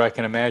Boulder, I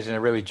can imagine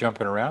they're really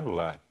jumping around a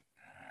lot.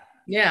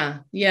 Yeah.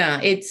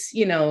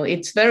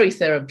 It's very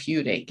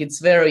therapeutic. It's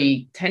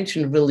very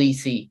tension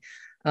releasey.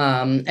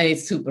 And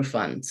it's super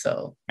fun.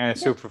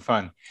 Super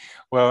fun.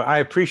 Well, I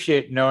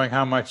appreciate knowing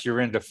how much you're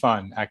into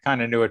fun. I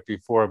kind of knew it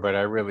before, but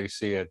I really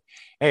see it.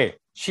 Hey,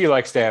 she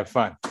likes to have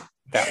fun.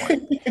 That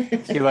one.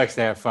 She likes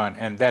to have fun.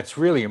 And that's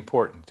really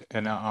important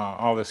in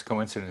all this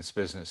coincidence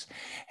business.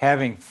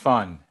 Having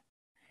fun,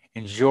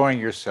 enjoying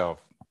yourself,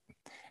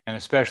 and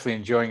especially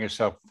enjoying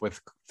yourself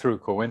through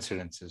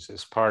coincidences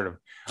is part of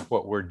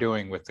what we're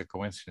doing with the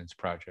Coincidence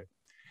Project.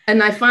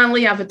 And I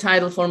finally have a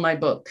title for my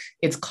book.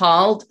 It's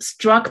called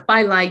Struck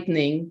by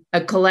Lightning,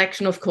 a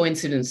collection of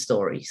coincidence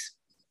stories.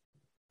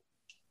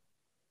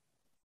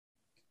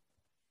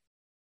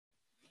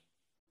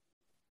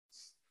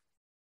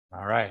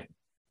 All right.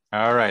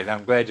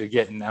 I'm glad you're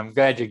getting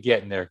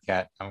there,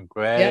 Kat. I'm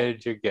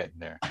glad you're getting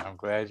there.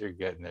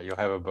 You'll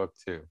have a book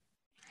too.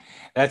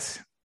 That's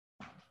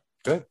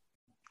good.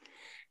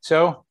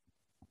 So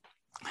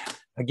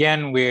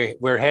again,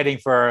 we're heading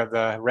for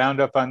the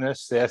roundup on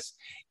this.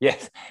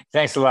 Yes.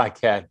 Thanks a lot,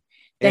 Kat.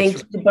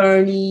 Thanks,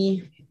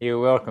 Bernie. You're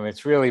welcome.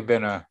 It's really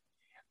been a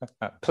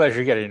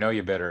pleasure getting to know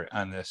you better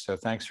on this. So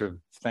thanks for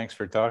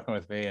talking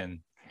with me, and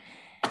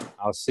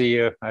I'll see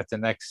you at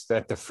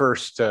the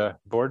first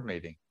board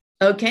meeting.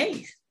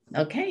 Okay.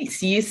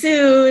 See you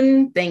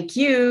soon. Thank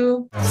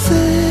you.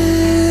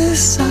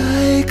 This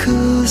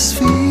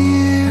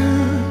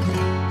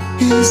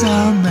psychosphere is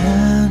our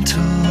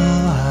mental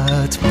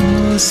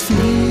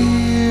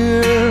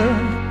atmosphere,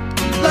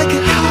 like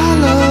a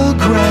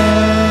hologram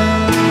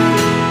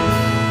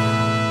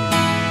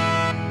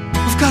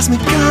of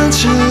cosmic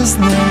consciousness.